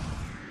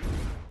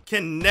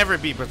can never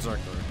beat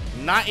Berserker.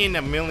 Not in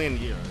a million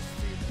years.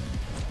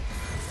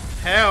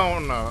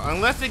 Hell no.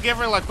 Unless they give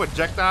her like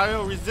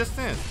projectile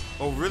resistance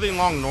or really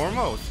long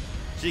normals,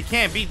 she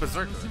can't beat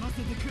Berserker.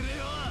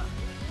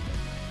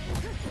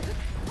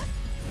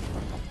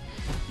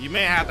 You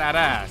may have that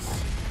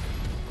ass,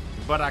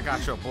 but I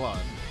got your blood.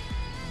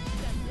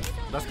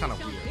 That's kind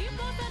of weird.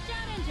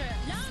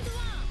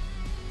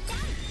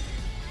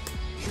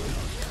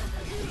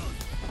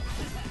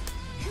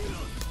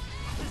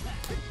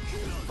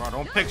 Bro,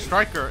 don't pick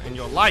Striker in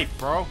your life,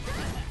 bro.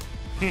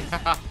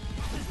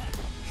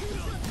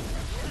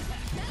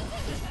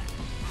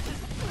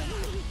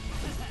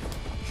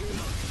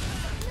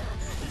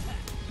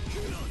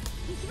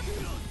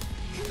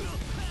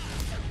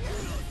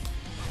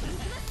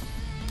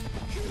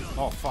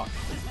 Oh, fuck.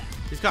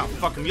 He's gonna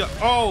fucking me up.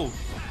 Oh!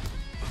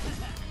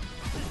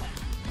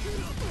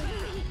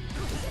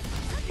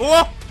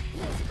 Oh!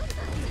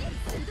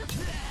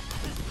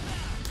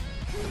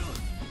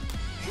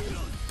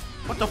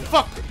 What the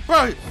fuck?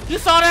 Bro, you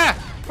saw that?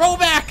 Roll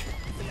back!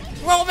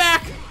 Roll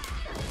back!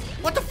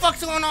 What the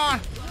fuck's going on?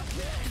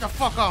 Get the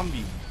fuck off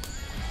me.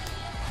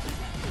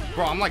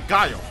 Bro, I'm like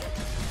Gaio.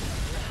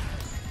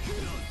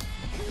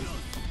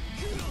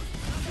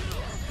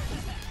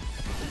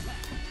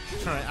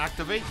 Trying to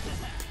activate.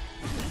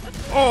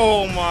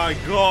 Oh my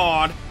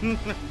god.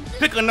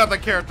 Pick another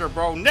character,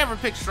 bro. Never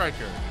pick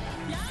Striker.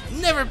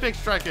 Never pick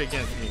Striker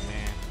against me,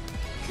 man.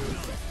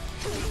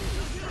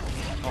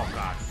 Oh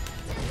god.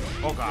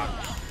 Oh god.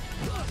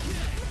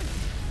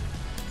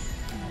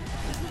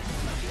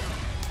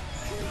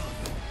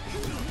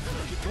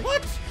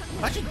 What?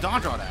 How'd you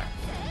dodge all that?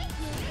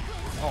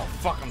 Oh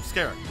fuck, I'm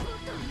scared.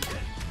 Get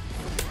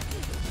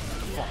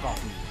the fuck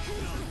off me.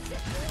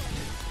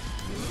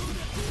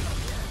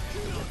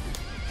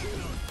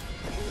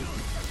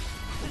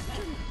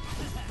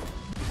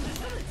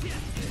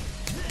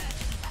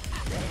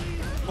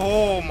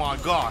 Oh my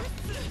god.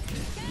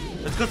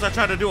 It's because I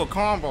tried to do a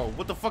combo.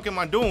 What the fuck am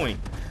I doing?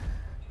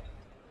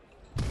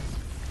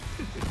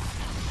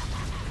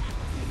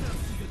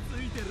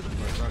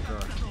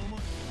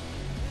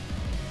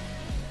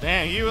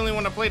 Damn, you really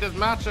want to play this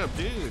matchup,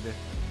 dude.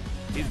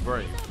 He's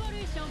brave.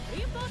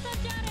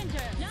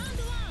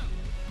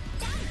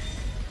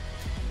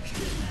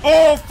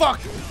 Oh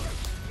fuck!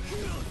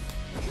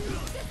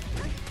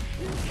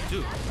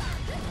 Dude.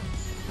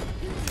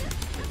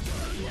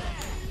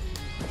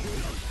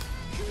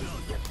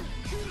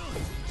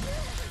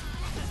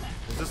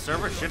 Is this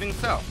server shitting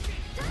itself?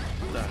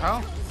 What the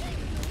hell?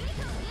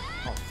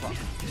 Oh fuck.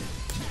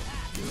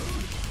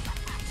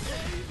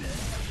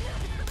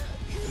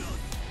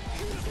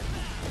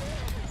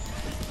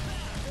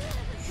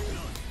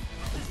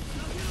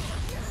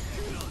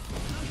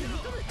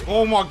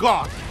 Oh my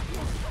god!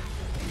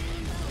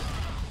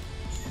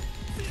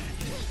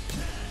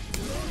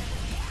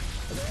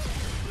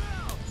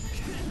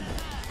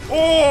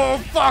 Oh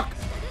fuck!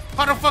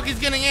 How the fuck he's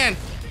getting in?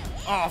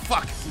 Oh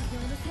fuck!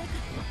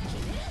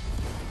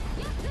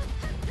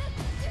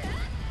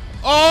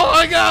 Oh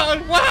my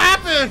god! What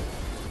happened?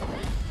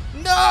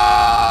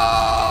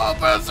 No!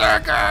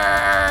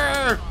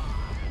 Berserker!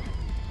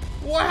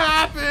 What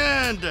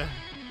happened?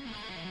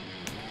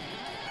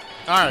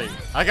 Alright,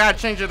 I gotta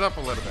change it up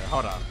a little bit.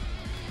 Hold on.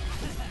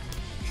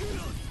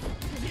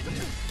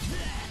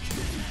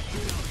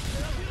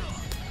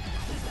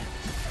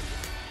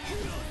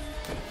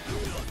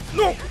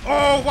 No!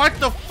 Oh, what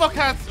the fuck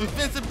has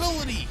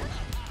invincibility?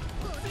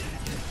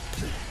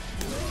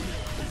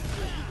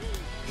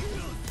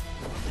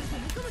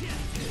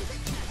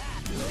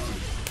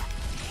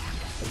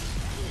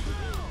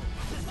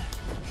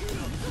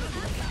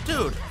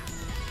 Dude!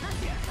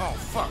 Oh,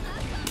 fuck.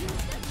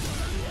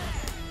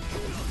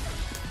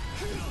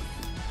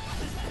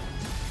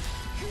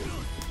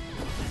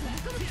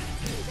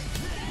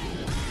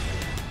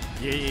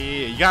 Yeah.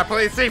 You gotta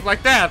play it safe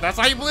like that. That's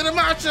how you play the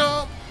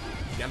matchup.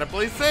 You gotta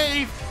play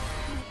safe.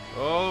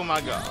 Oh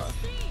my god.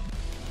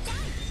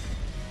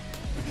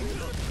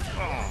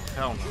 Oh,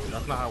 hell no.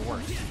 That's not how it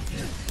works.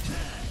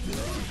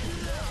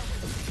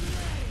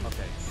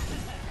 Okay.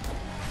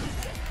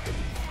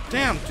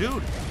 Damn,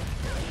 dude.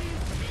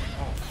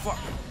 Oh, fuck.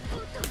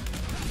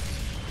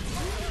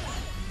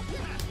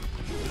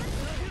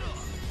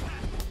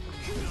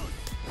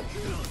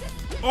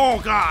 Oh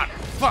god.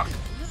 Fuck.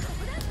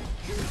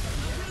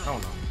 Oh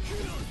no.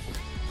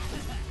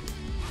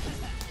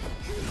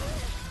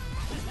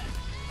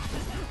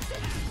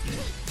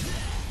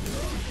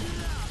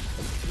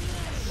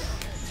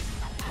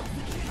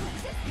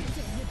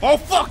 Oh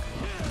fuck!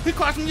 He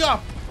crashed me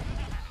up.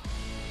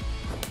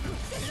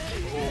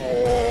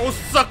 Oh,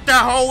 suck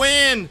that hoe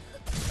in.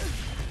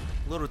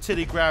 Little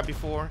titty grab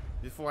before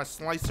I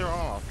slice her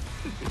off.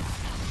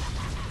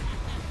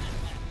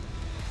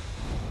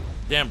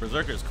 Damn,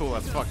 Berserker is cool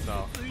as fuck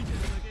though.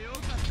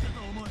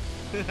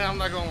 I'm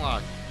not gonna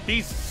lie.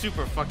 He's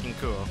super fucking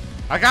cool.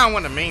 I kinda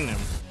wanna main him.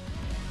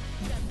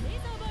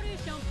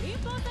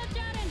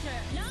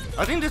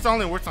 I think this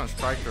only works on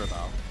Striker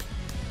though.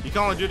 You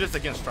can only do this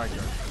against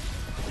Striker.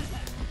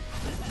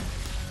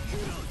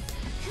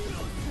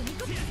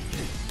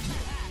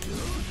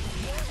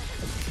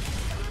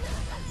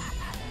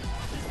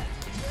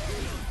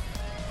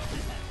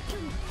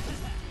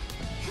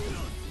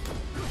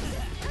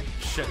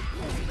 Shit.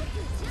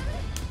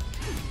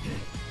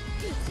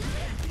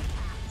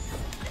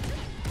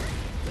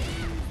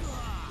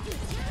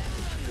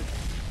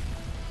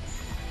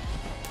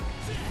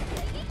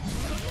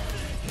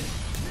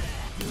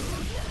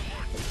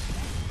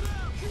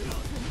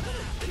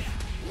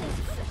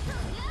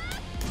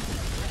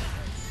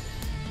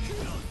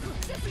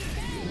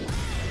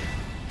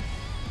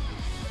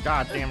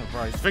 God damn it,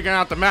 bro. He's figuring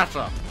out the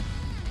matchup.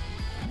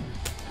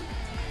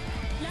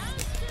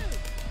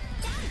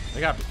 I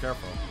gotta be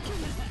careful.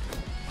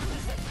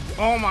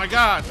 Oh my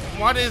god.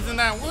 Why isn't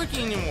that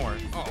working anymore?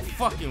 Oh,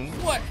 fucking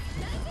what?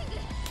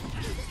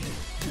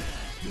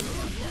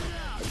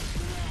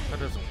 That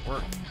doesn't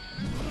work.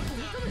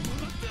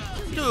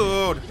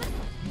 Dude.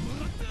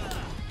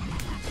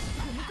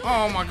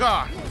 Oh my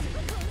god.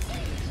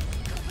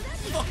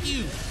 Fuck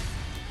you.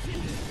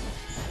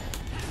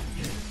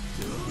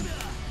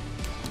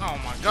 Oh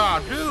my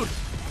god, dude!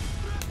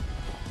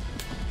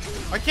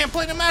 I can't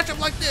play the matchup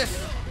like this!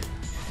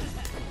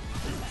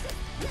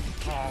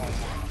 Oh my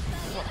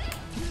fuck.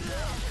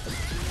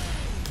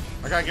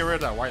 I gotta get rid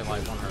of that white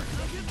light on her.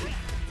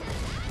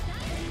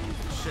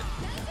 Shit.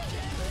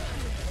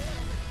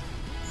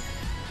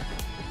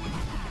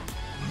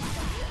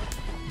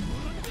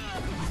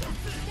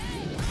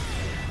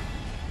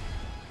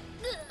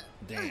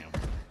 Damn.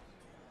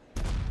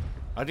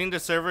 I think the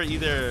server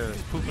either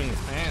is pooping his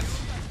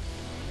pants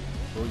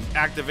or he's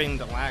activating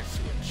the lag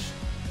switch.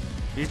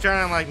 He's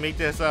trying to like make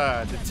this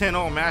the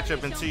 10-0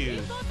 matchup into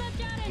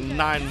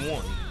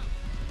 9-1.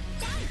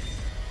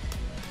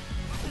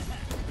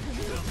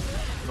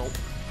 Nope.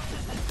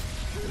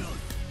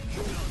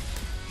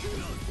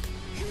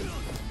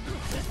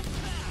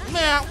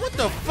 Man, what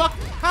the fuck?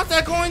 How's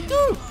that going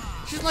through?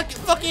 She's like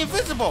fucking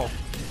invisible.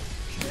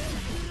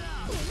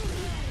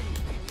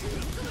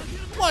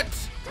 What?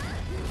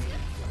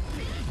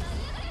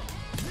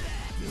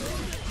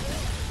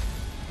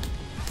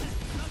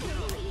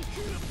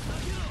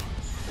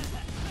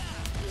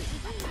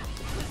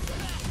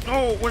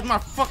 Oh, where's my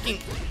fucking...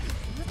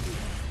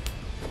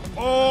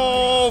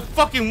 Oh,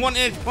 fucking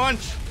one-edge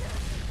punch.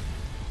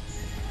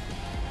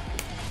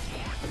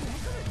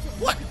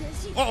 What?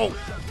 Uh-oh.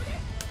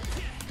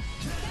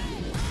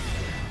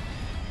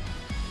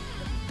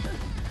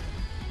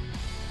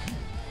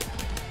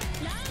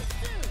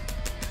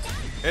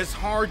 It's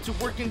hard to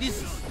work in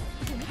this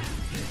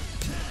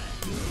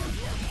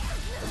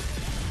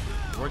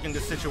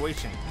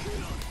situation.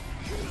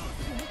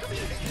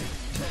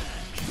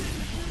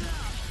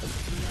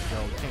 Yo,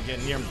 you can't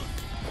get near me.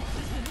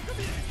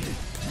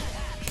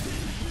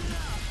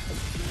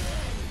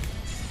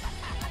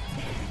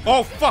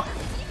 Oh fuck!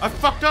 I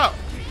fucked up.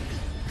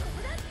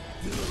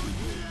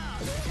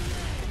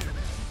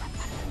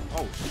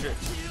 Oh shit.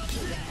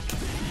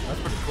 That's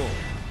pretty cool.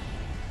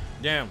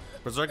 Damn,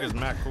 Berserker is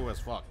mad cool as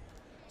fuck.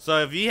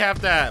 So if you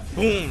have that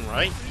boom,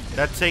 right,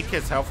 that take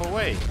his health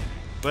away,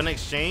 but in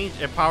exchange,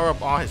 it power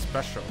up all his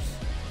specials.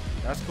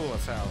 That's cool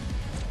as hell.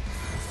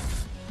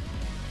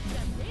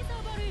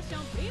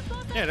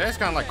 Yeah, that's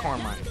kind of like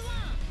Carmine.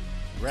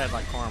 Red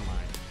like Carmine.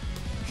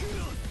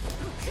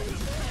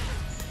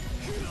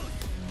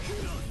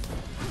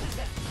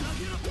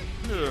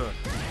 Ugh.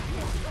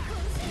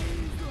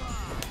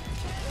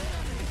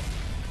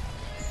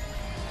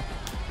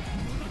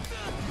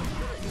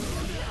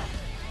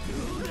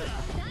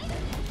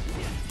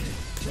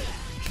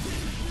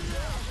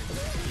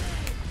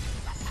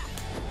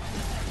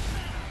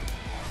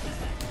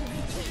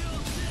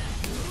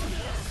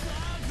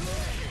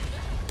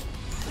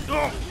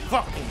 Oh,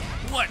 fucking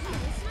what?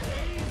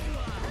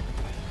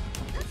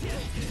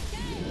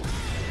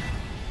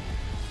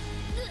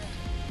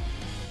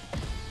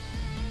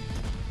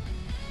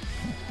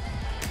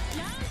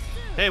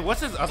 Hey,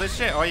 what's his other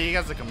shit? Oh, he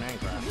has a command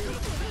grab.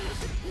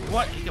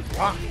 What? He can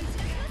block.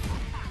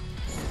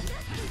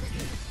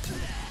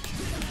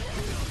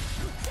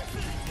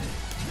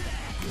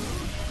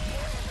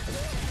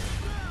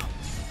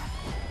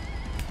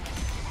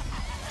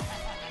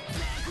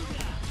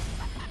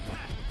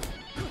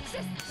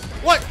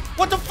 What?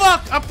 What the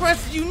fuck? I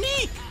pressed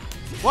unique.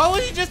 Why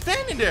was he just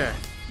standing there?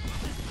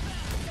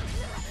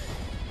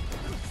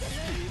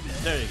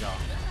 There you go.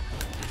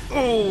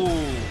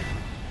 Oh.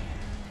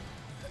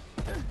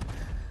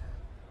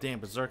 Damn,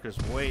 Berserker's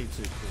way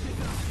too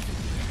cool.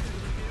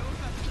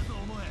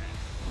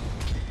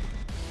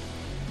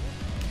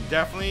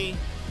 definitely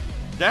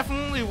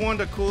one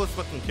of the coolest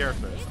looking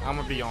characters. I'm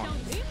gonna be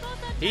honest.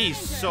 He's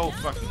so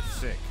fucking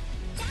sick.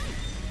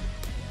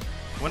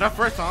 When I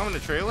first saw him in the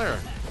trailer,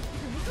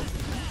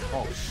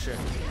 oh shit.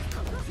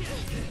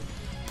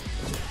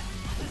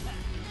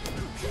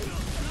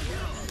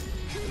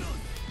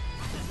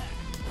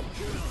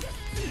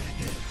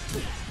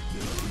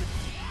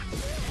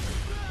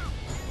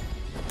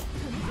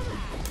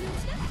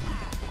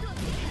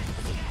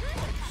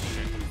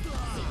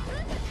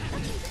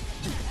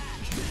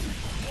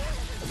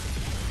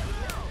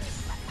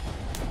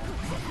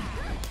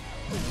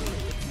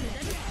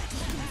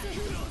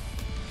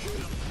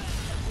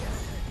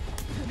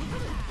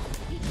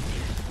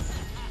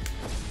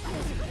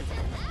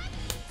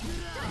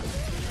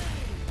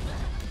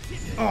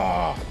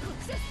 Oh,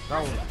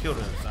 that would have killed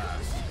his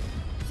ass.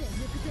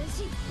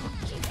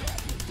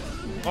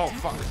 Oh,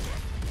 fuck.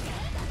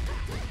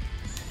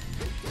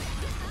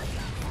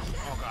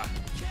 Oh, God.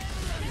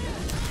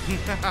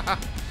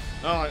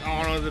 I'm like, I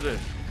don't know what to do.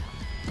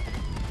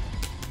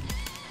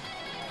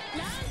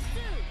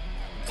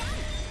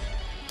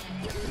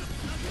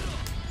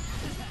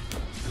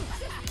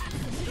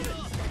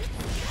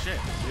 Shit,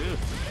 dude.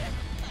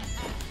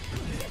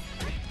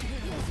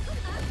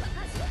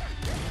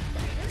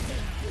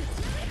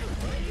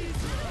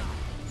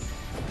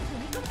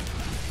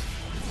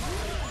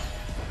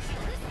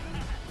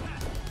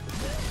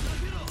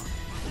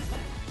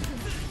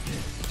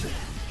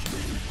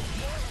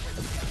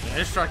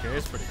 His striker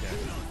is pretty good.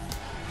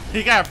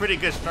 He got a pretty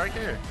good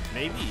striker?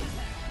 Maybe.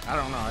 I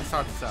don't know. It's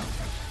hard to tell.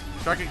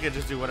 Striker can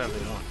just do whatever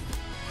they want.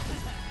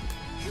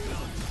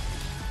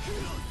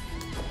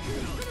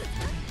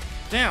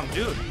 Damn,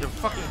 dude. The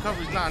fucking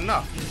cover's not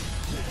enough.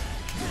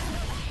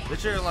 They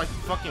should like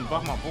fucking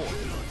buff my board.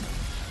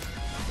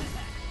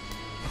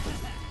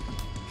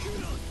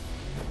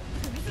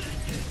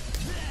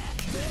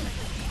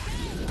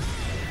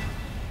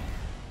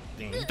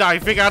 Damn, you thought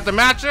you figured out the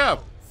matchup?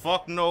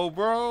 Fuck no,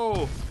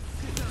 bro.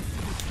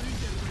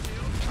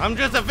 I'm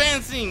just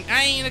advancing.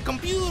 I ain't a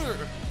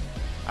computer.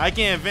 I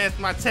can advance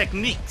my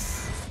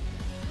techniques.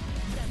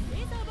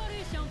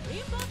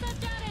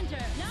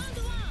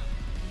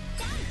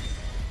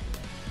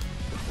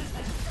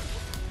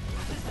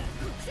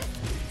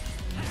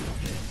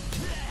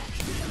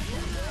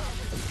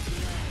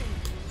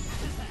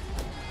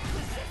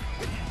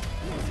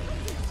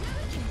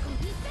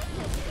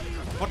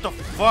 What the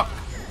fuck?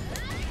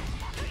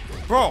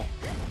 Bro.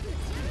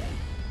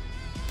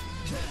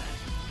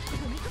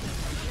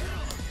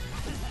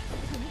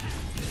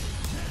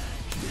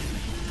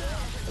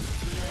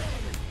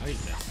 I hate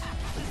this.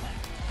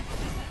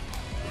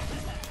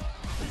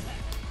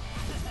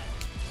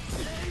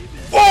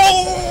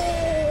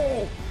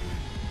 Oh!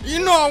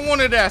 You know I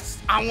wanted that.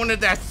 I wanted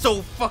that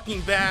so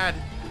fucking bad.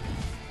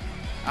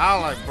 I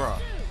was like, bro,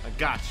 I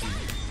got you.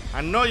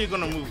 I know you're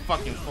gonna move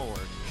fucking forward.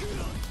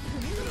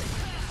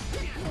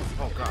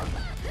 Oh god.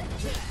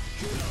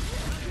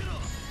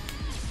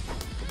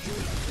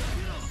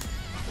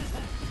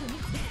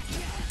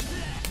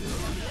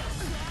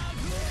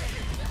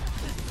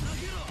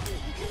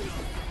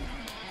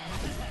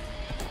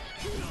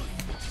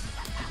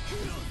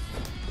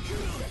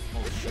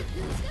 Oh shit.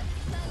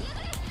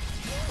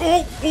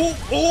 Oh, oh,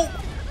 oh.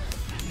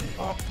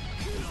 Oh.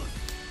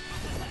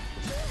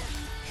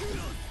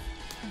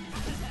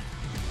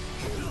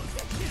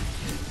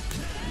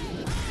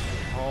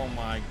 Oh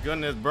my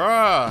goodness,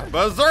 bruh.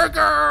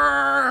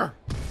 Berserker!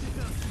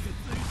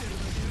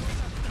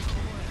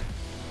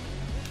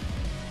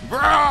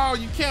 Bro,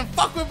 you can't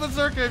fuck with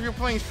Berserker if you're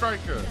playing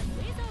Striker.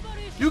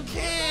 You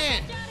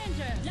can't.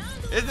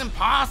 It's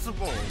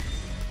impossible.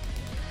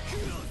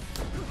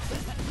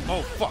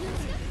 Oh, fuck.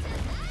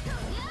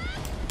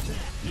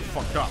 You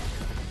fucked up.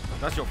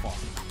 That's your fault.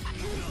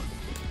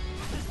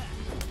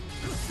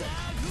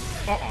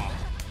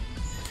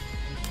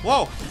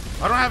 Whoa,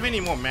 I don't have any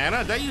more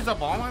mana. Did I use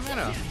up all my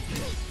mana?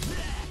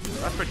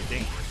 That's pretty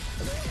dangerous.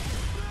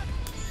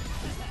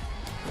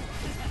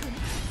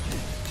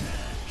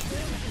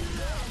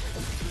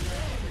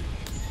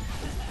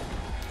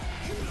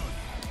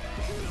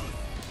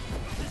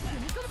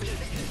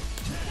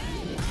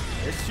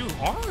 It's too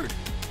hard.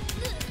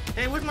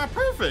 Hey, where's my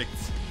perfect?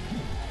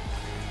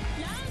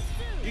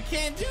 You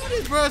can't do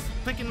this, bro.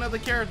 Pick another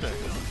character.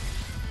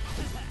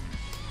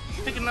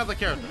 Pick another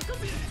character.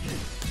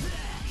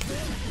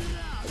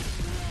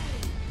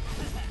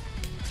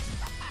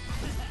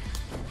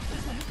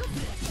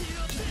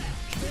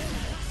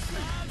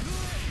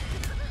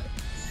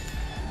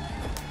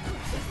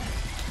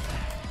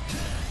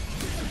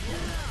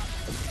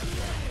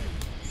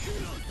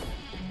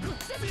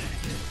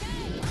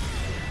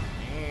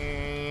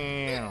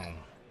 Damn.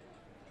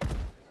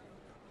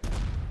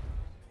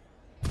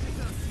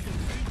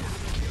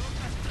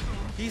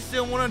 He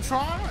still wanna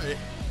try.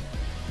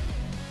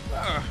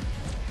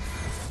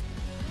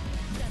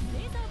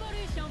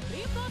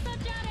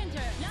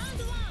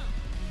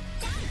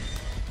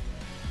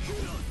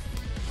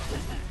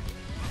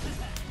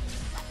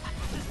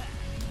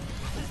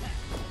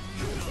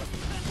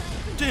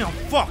 Damn,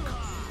 fuck.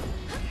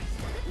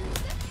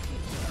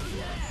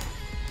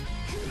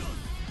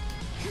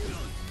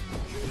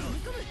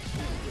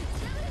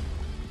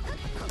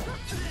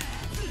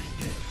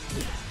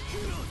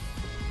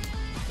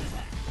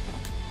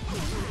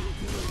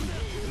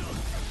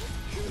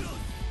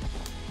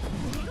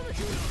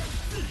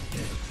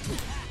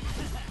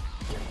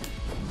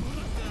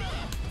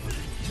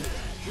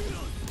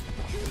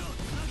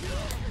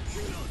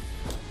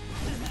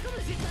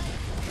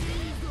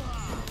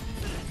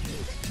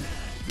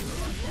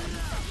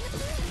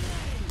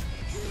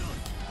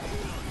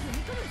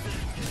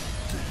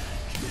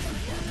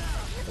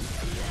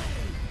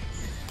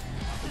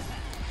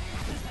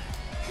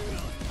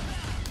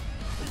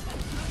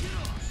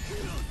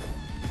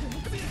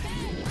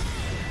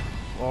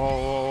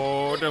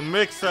 the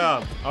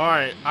mix-up.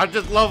 Alright, I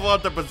just level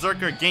up the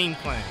Berserker game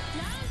plan.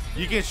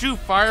 You can shoot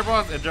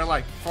fireballs and they're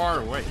like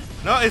far away.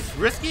 No, it's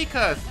risky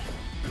because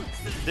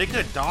they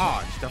could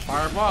dodge the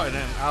fireball and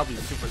then I'll be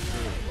super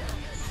screwed.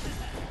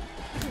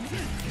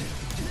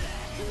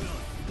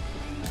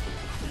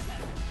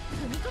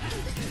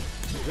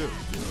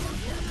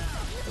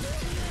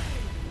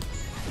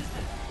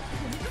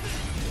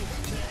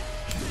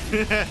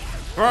 Dude.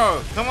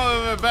 Bro, come up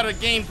with a better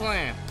game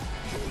plan.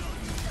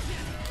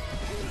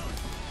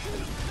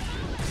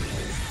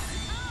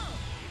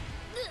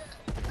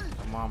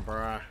 Come on,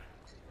 bruh.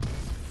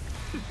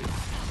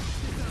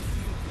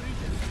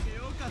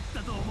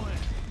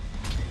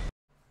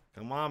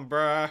 Come on,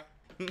 bruh.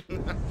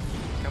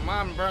 Come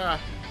on, bruh.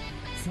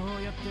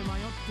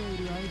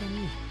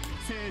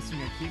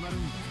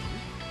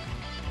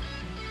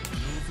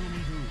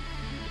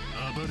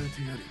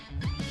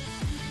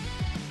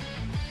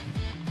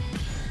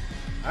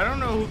 I don't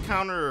know who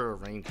countered a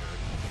ranger.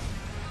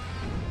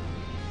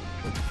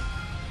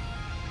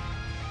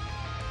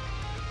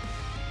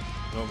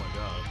 Oh my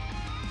god.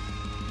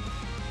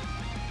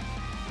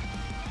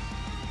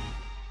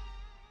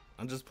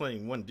 I'm just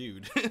playing one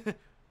dude.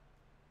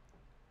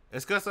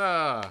 It's cause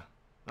I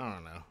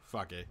don't know.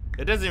 Fuck it.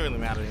 It doesn't really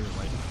matter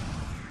anyway.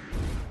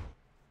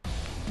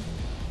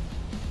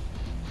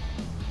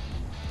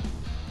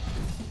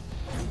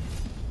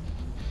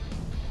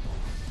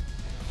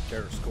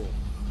 Terror's cool.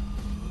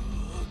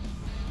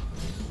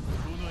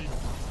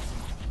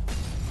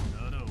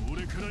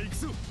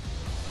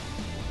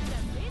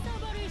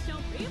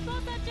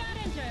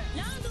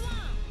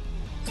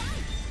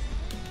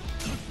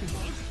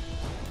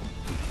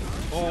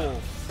 Oh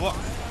fuck.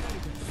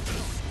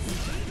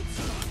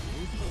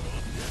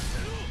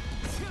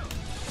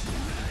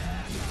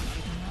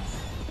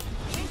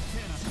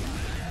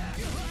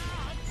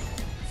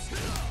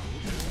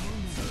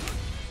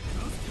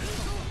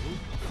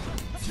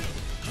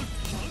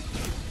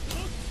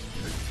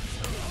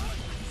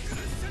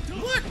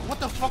 What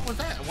the fuck was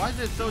that? Why is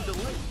it so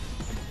delayed?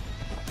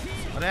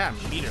 Oh, that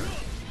meter.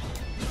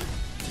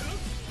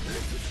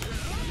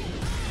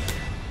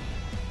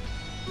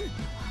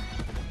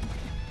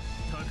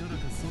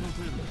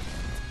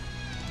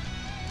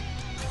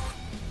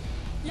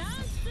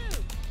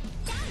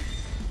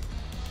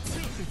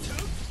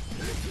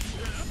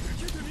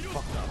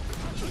 Fucked up.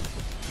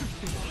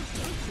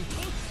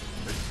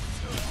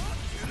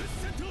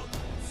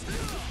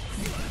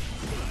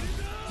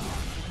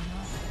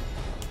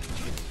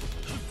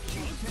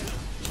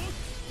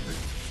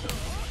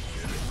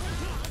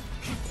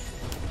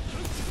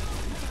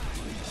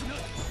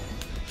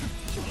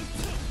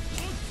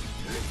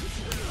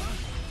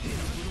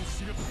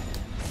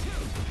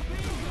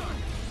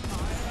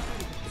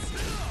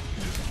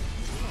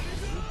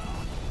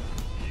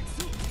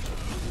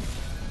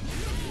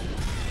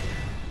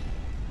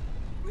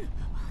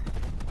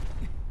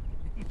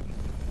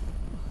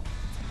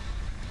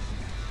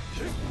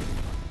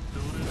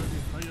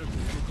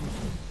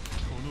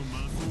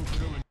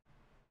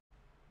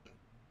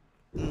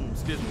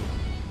 Excuse me.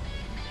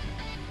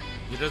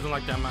 He doesn't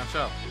like that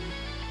matchup.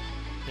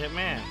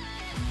 Hitman.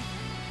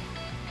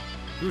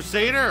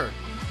 Crusader.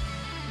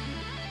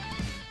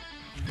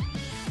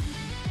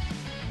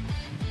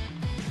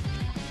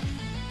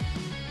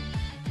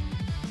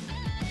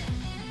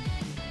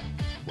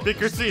 Big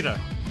Crusader.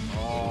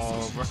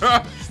 Oh, bro.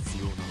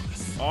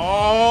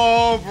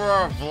 Oh,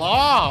 bro.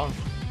 Vlog.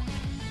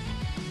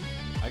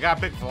 I got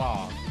big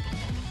Vlog.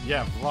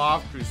 Yeah,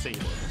 Vlog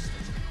Crusader.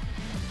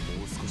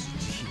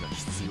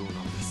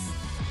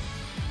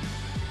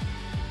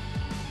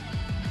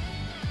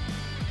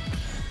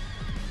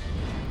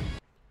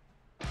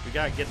 We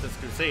gotta get this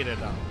Crusader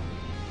down.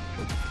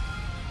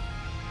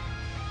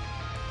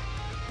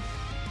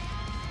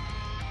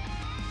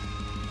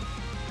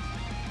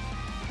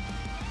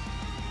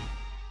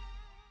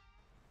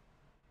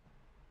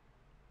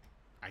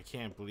 I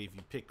can't believe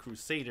you picked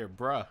Crusader,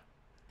 bruh.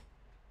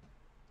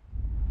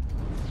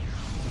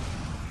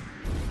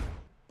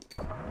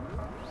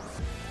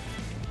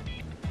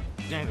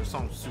 Damn, the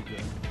song's so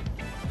good.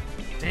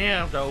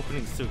 Damn, the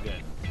opening's so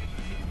good.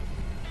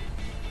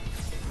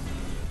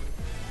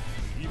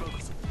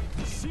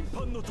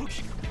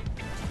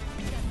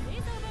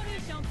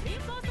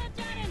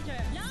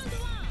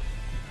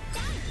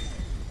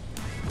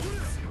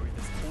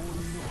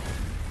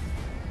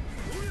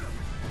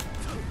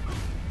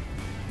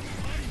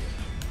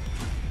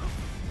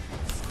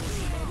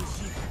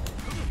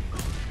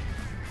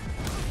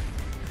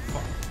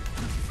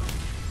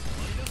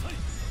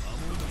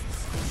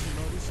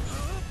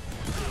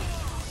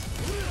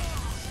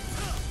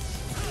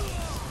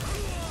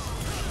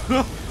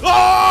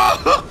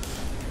 Oh!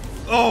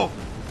 Oh!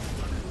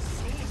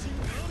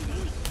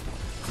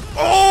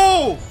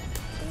 Oh!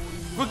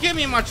 Forgive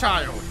me, my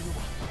child,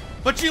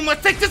 but you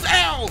must take this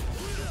L!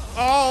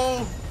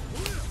 Oh!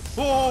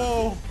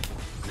 Oh!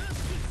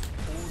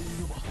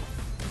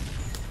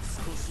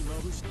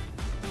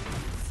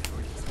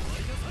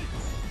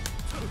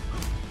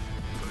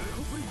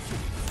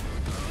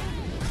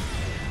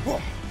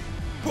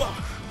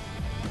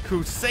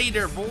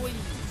 Crusader, boys.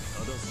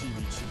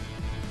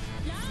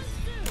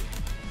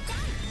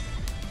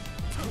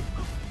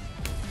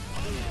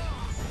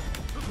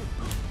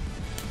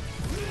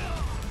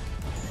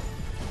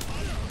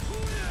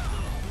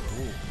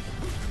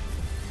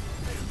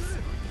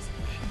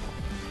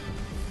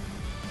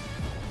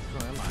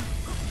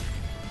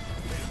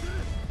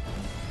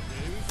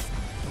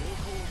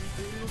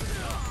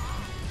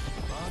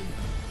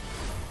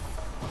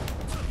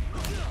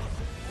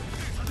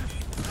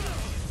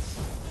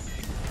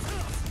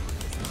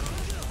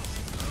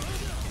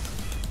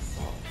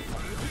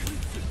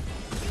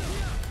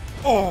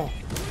 Oh!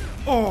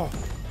 Oh!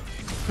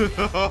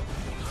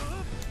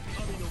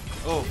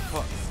 Oh,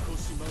 fuck.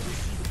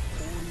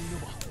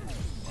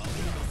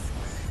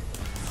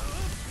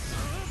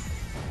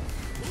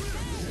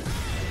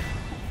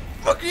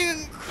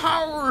 Fucking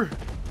power!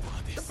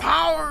 The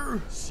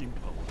power!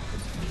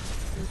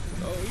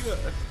 Oh, yeah.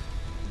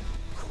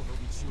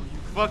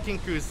 Fucking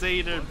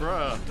Crusader,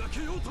 bruh.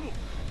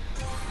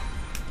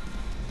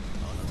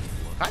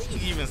 How do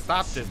you even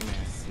stop this, man?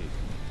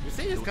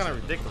 Crusader's kind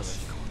of ridiculous.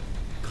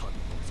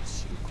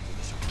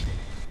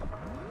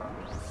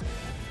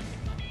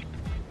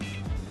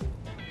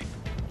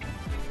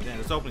 Damn,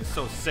 this opening's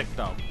so sick,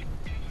 though.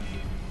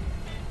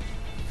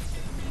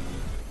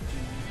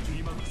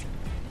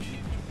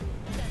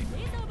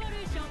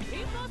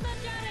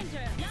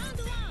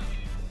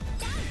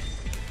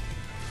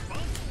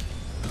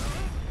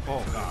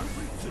 Oh, God.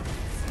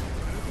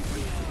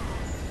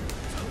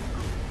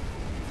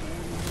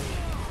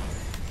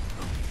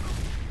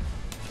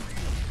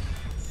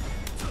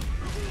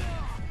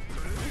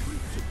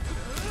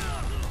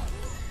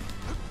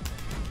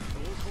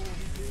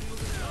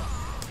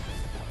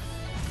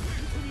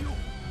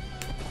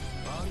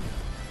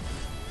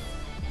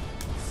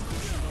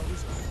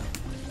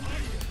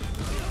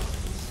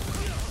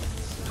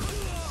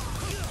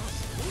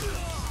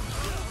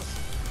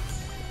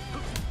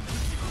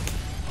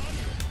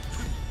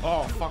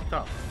 Oh, fucked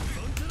up.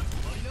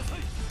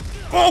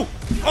 Oh!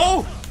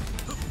 Oh!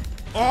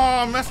 Oh,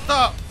 I messed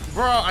up.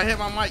 Bro, I hit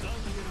my mic.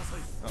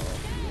 Uh-oh.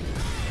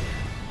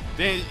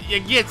 Then you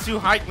get too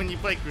hyped when you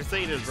play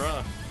Crusaders,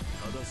 bro.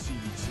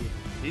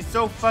 He's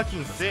so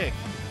fucking sick.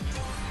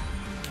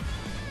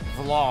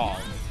 Vlog.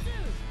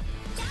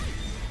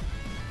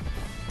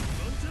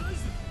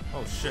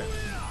 Oh, shit.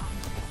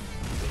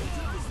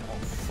 Oh,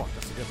 fuck,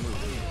 that's a good move.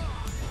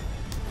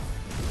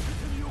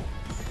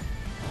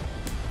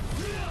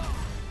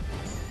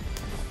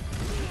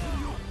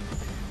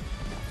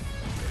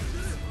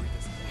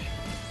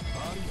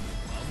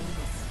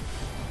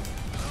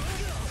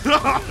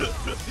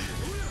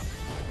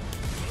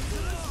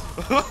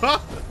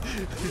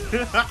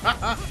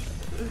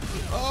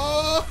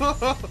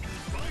 Oh!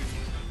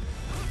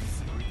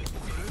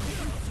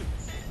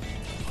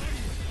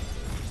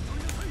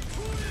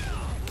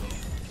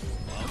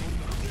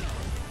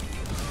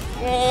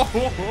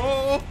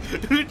 Oh!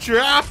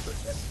 Trap!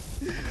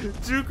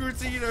 Two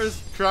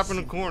Crusaders trap in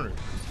the corner.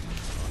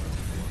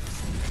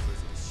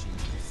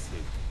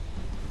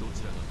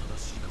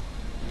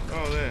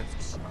 Oh man,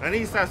 I need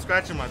to stop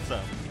scratching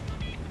myself.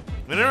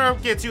 Whenever I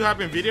get too hype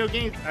in video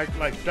games, I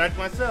like scratch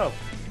myself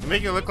and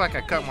make it look like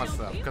I cut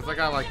myself because I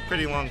got like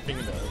pretty long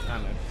fingernails,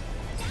 kind of.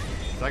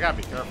 So I gotta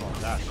be careful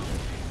with that shit.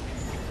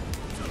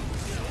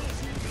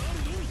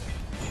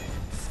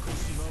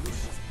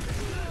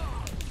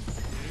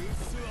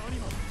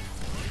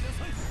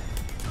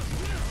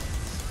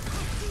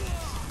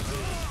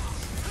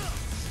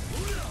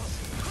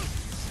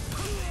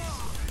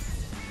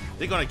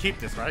 They're gonna keep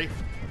this, right?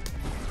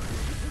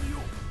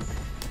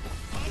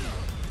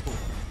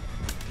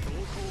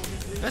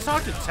 It's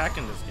hard to attack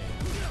in this game.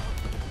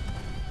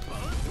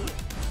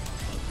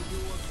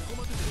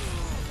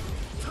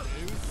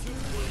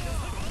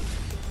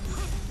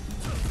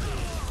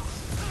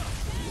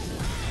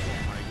 Oh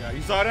my god,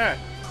 you saw that?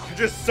 You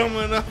just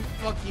summon up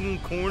fucking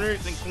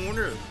corners and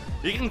corners.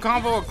 You can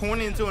combo a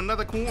corner into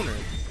another corner.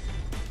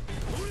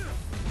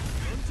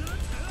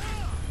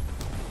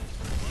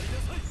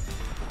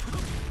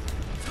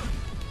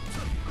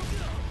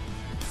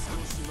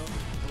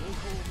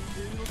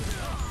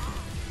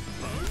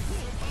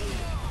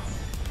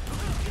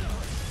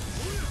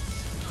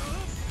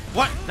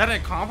 What? That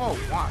ain't combo?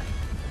 Why?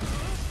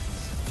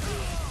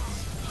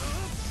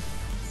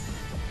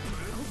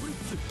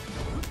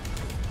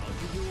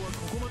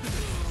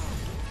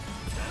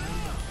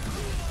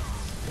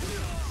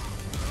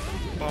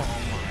 Oh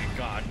my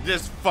god,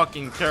 this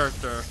fucking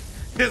character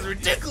is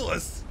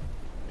ridiculous!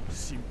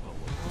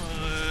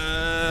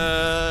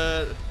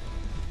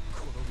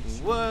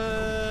 What? What?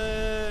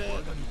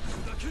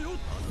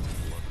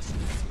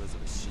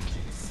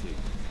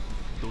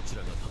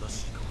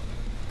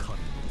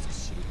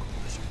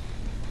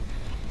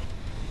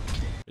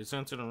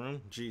 Return to the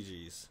room.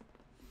 GG's.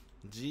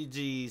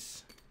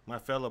 GG's. My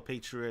fellow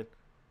patriot.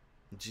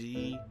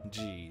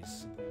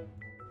 GG's.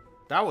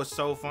 That was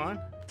so fun.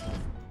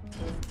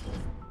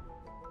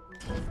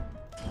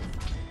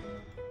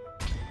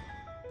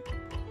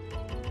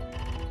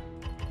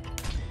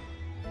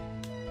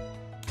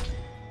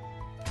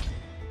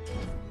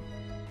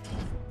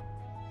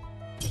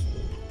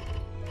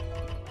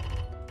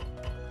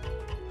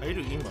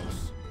 They do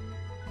emos.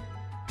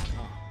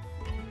 Oh.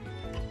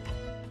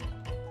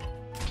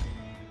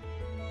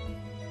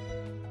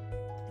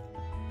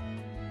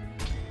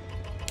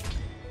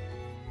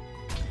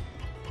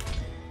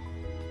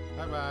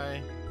 Bye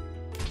bye.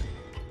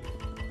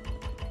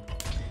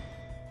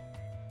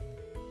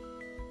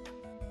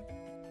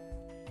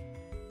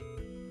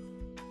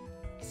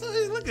 So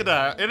look at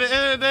that.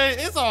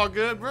 It's all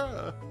good,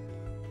 bro.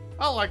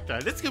 I like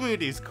that. This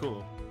community is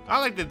cool. I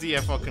like the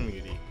DFL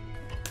community.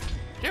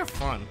 They're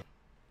fun.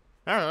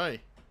 Alright.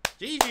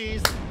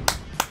 GG's.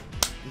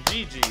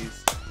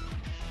 GG's.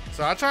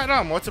 So I tried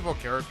out multiple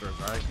characters,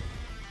 right?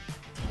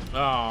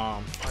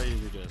 How do you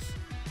do this?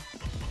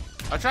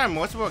 I tried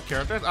multiple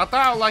characters. I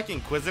thought I would like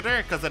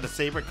Inquisitor because of the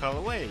saber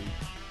colorway.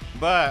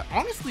 But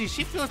honestly,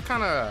 she feels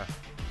kinda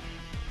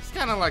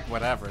like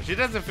whatever. She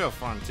doesn't feel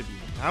fun to be.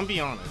 I'm be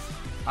honest.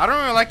 I don't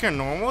really like her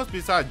normals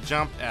besides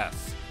Jump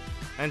S.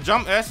 And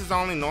Jump S is the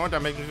only norm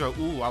that makes me go,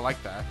 ooh, I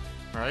like that.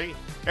 Right?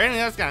 Everything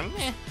else kind of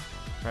meh.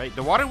 Right?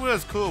 The water wheel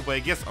is cool, but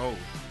it gets old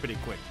pretty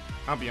quick.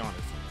 I'll be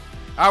honest.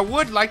 I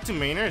would like to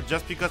main her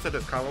just because of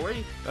this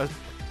colorway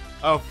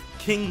of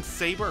King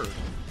Saber,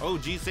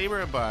 OG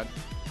Saber, but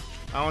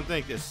I don't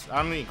think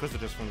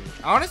Inquisitor's for me.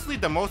 Honestly,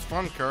 the most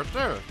fun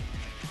character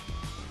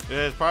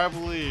is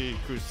probably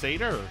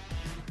Crusader,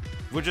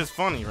 which is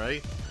funny,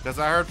 right? Because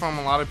I heard from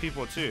a lot of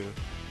people too.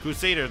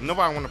 Crusaders,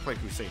 nobody want to play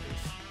Crusaders,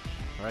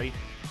 right?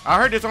 I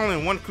heard there's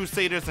only one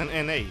Crusaders in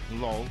NA,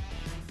 lol,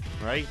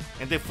 right?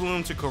 And they flew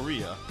him to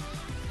Korea.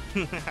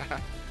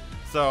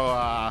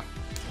 So,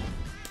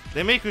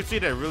 they make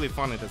Crusader really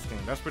fun in this game.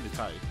 That's pretty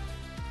tight.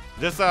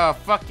 Just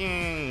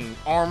fucking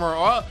armor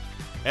up,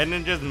 and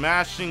then just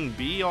mashing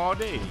B all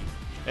day.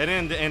 And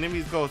then the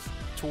enemies go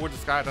toward the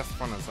sky. That's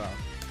fun as hell.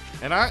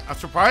 And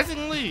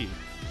surprisingly,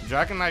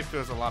 Dragon Knight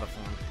feels a lot of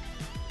fun.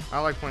 I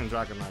like playing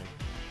Dragon Knight.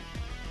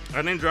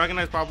 I think Dragon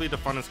Knight's probably the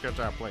funnest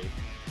character I played.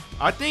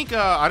 I think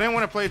I didn't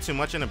want to play too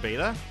much in the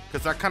beta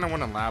because I kind of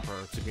want to lab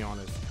her, to be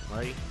honest,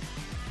 right?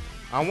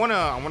 I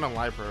wanna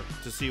lab her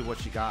to see what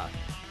she got.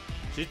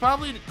 She's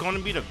probably going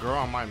to be the girl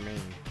on my main,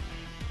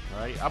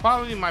 right? I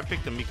probably might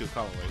pick the Miku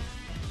colorway.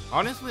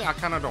 Honestly, I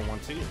kind of don't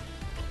want to.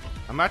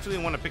 I'm actually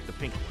want to pick the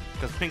pink one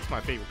because pink's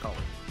my favorite color,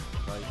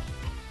 right?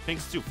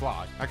 Pink's too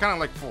fly. I kind of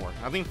like 4.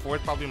 I think 4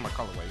 is probably my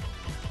colorway.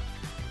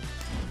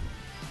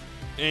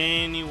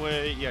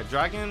 Anyway, yeah,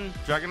 Dragon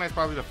Knight's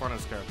probably the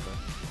funnest character.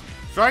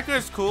 Striker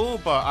is cool,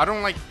 but I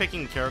don't like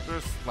picking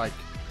characters. Like,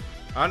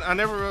 I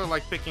never really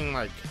like picking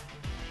like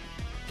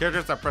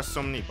characters that press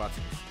so many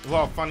buttons.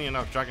 Well, funny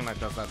enough, Dragon Knight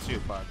does that too,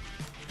 but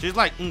she's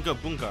like Unga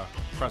Bunga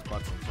press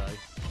buttons, right?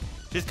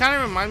 She's kind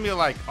of remind me of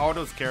like all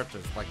those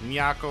characters, like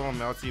Miyako,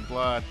 Melty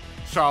Blood,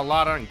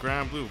 Charlotta, and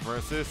Grand Blue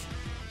versus.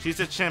 She's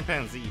a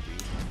chimpanzee,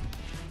 dude.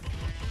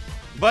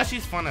 But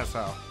she's fun as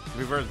hell.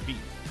 Reverse beat.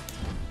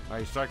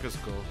 Like, Striker's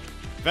cool.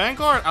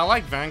 Vanguard, I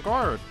like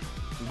Vanguard,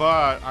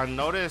 but I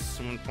noticed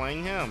when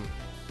playing him,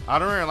 I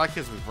don't really like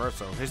his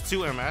reversal. His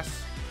 2MS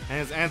and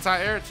his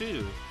anti-air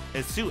too.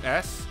 His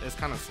 2S is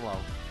kind of slow.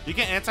 You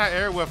can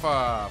anti-air with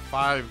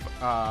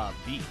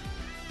 5B,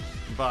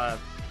 but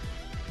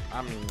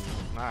I mean,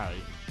 alright.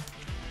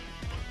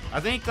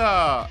 I think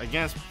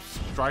against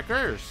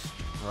strikers,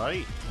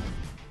 right?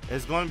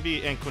 It's going to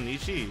be in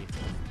Konichi.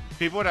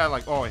 People that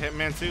like, oh,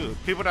 Hitman 2.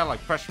 People that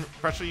like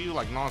pressure you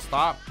like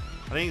non-stop.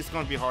 I think it's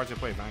going to be hard to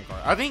play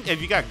Vanguard. I think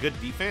if you got good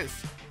defense,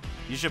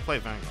 you should play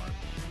Vanguard,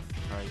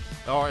 right?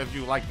 Or if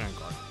you like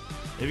Vanguard.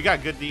 If you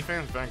got good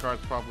defense,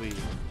 Vanguard's probably,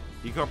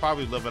 you could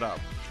probably live it up.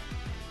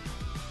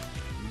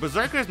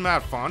 Berserker is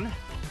mad fun,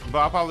 but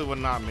I probably would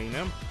not main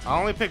him. I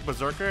only pick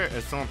Berserker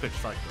if someone picks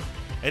Striker.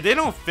 If they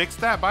don't fix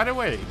that, by the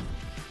way,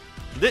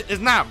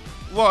 it's not,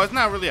 well, it's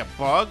not really a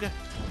bug,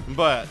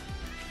 but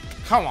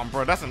come on,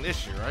 bro, that's an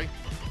issue, right?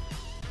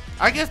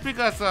 I guess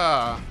because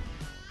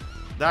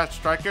that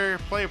Striker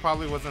play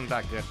probably wasn't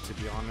that good, to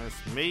be honest.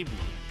 Maybe.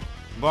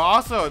 But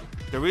also,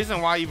 the reason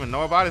why I even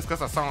know about it is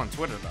because I saw on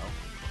Twitter, though.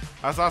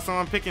 I saw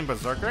someone picking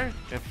Berserker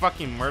and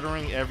fucking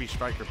murdering every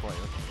Striker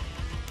player.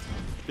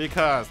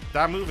 Because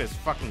that move is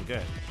fucking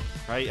good,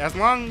 right? As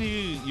long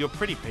as you're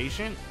pretty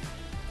patient,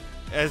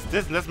 as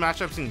this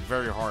matchup seems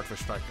very hard for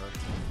Striker.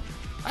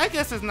 I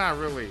guess it's not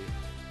really,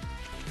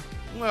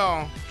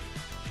 well,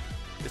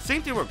 it's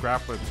same thing with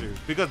Grappler too,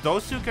 because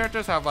those two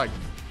characters have like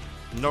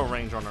no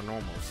range on their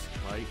normals,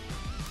 right?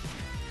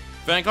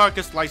 Vanguard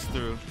could slice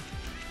through,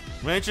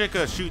 Ranger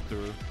could shoot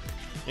through,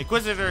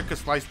 Inquisitor could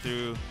slice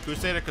through,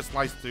 Crusader could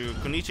slice through,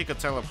 Konichi could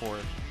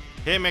teleport,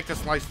 Hitman could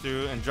slice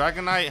through, and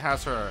Dragon Knight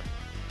has her,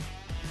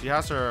 she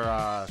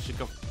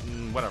could,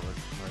 whatever,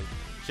 right?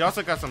 She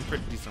also got some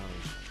pretty decent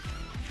range.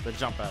 The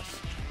Jump S.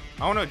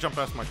 I want to Jump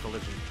S my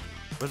collision.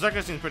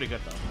 Berserker seems pretty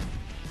good though.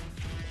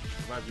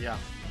 But yeah,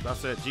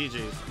 that's it.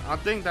 GG's. I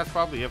think that's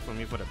probably it for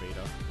me for the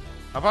beta.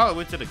 I'll probably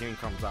wait till the game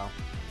comes out,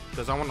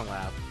 because I want to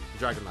lab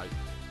Dragon Knight.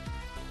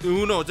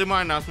 Who knows, they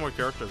might announce more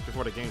characters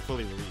before the game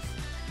fully released.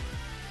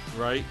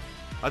 Right?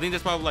 I think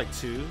there's probably like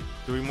 2,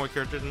 3 more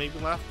characters maybe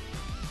left.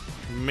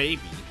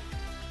 Maybe.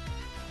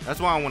 That's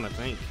what I want to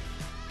think.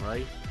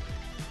 Right?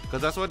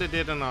 Because that's what they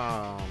did in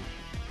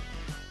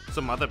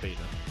some other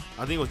beta.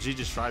 I think it was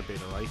Gigi's Stride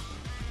beta, right?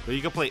 But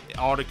you can play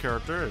all the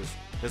characters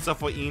except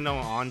for Ino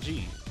and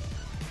Anji.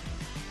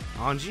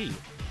 Anji.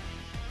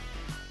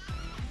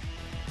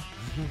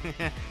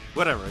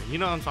 Whatever, you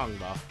know what I'm talking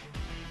about.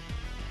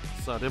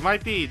 So there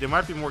might be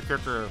more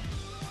character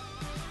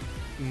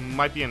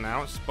might be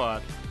announced,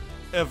 but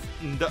if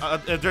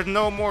there's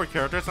no more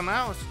characters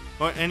announced,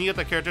 or any of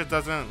the characters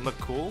doesn't look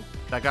cool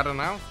that got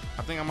announced,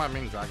 I think I might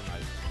main Dragon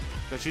Knight.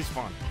 Because she's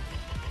fun.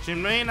 She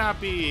may not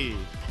be...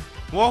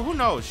 Well, who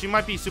knows? She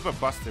might be super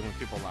busted when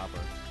people lab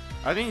her.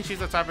 I think she's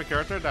the type of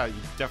character that you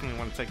definitely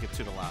want to take it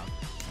to the lab.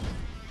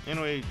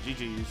 Anyway,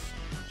 GG's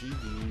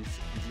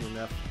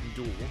DNF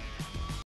Duel.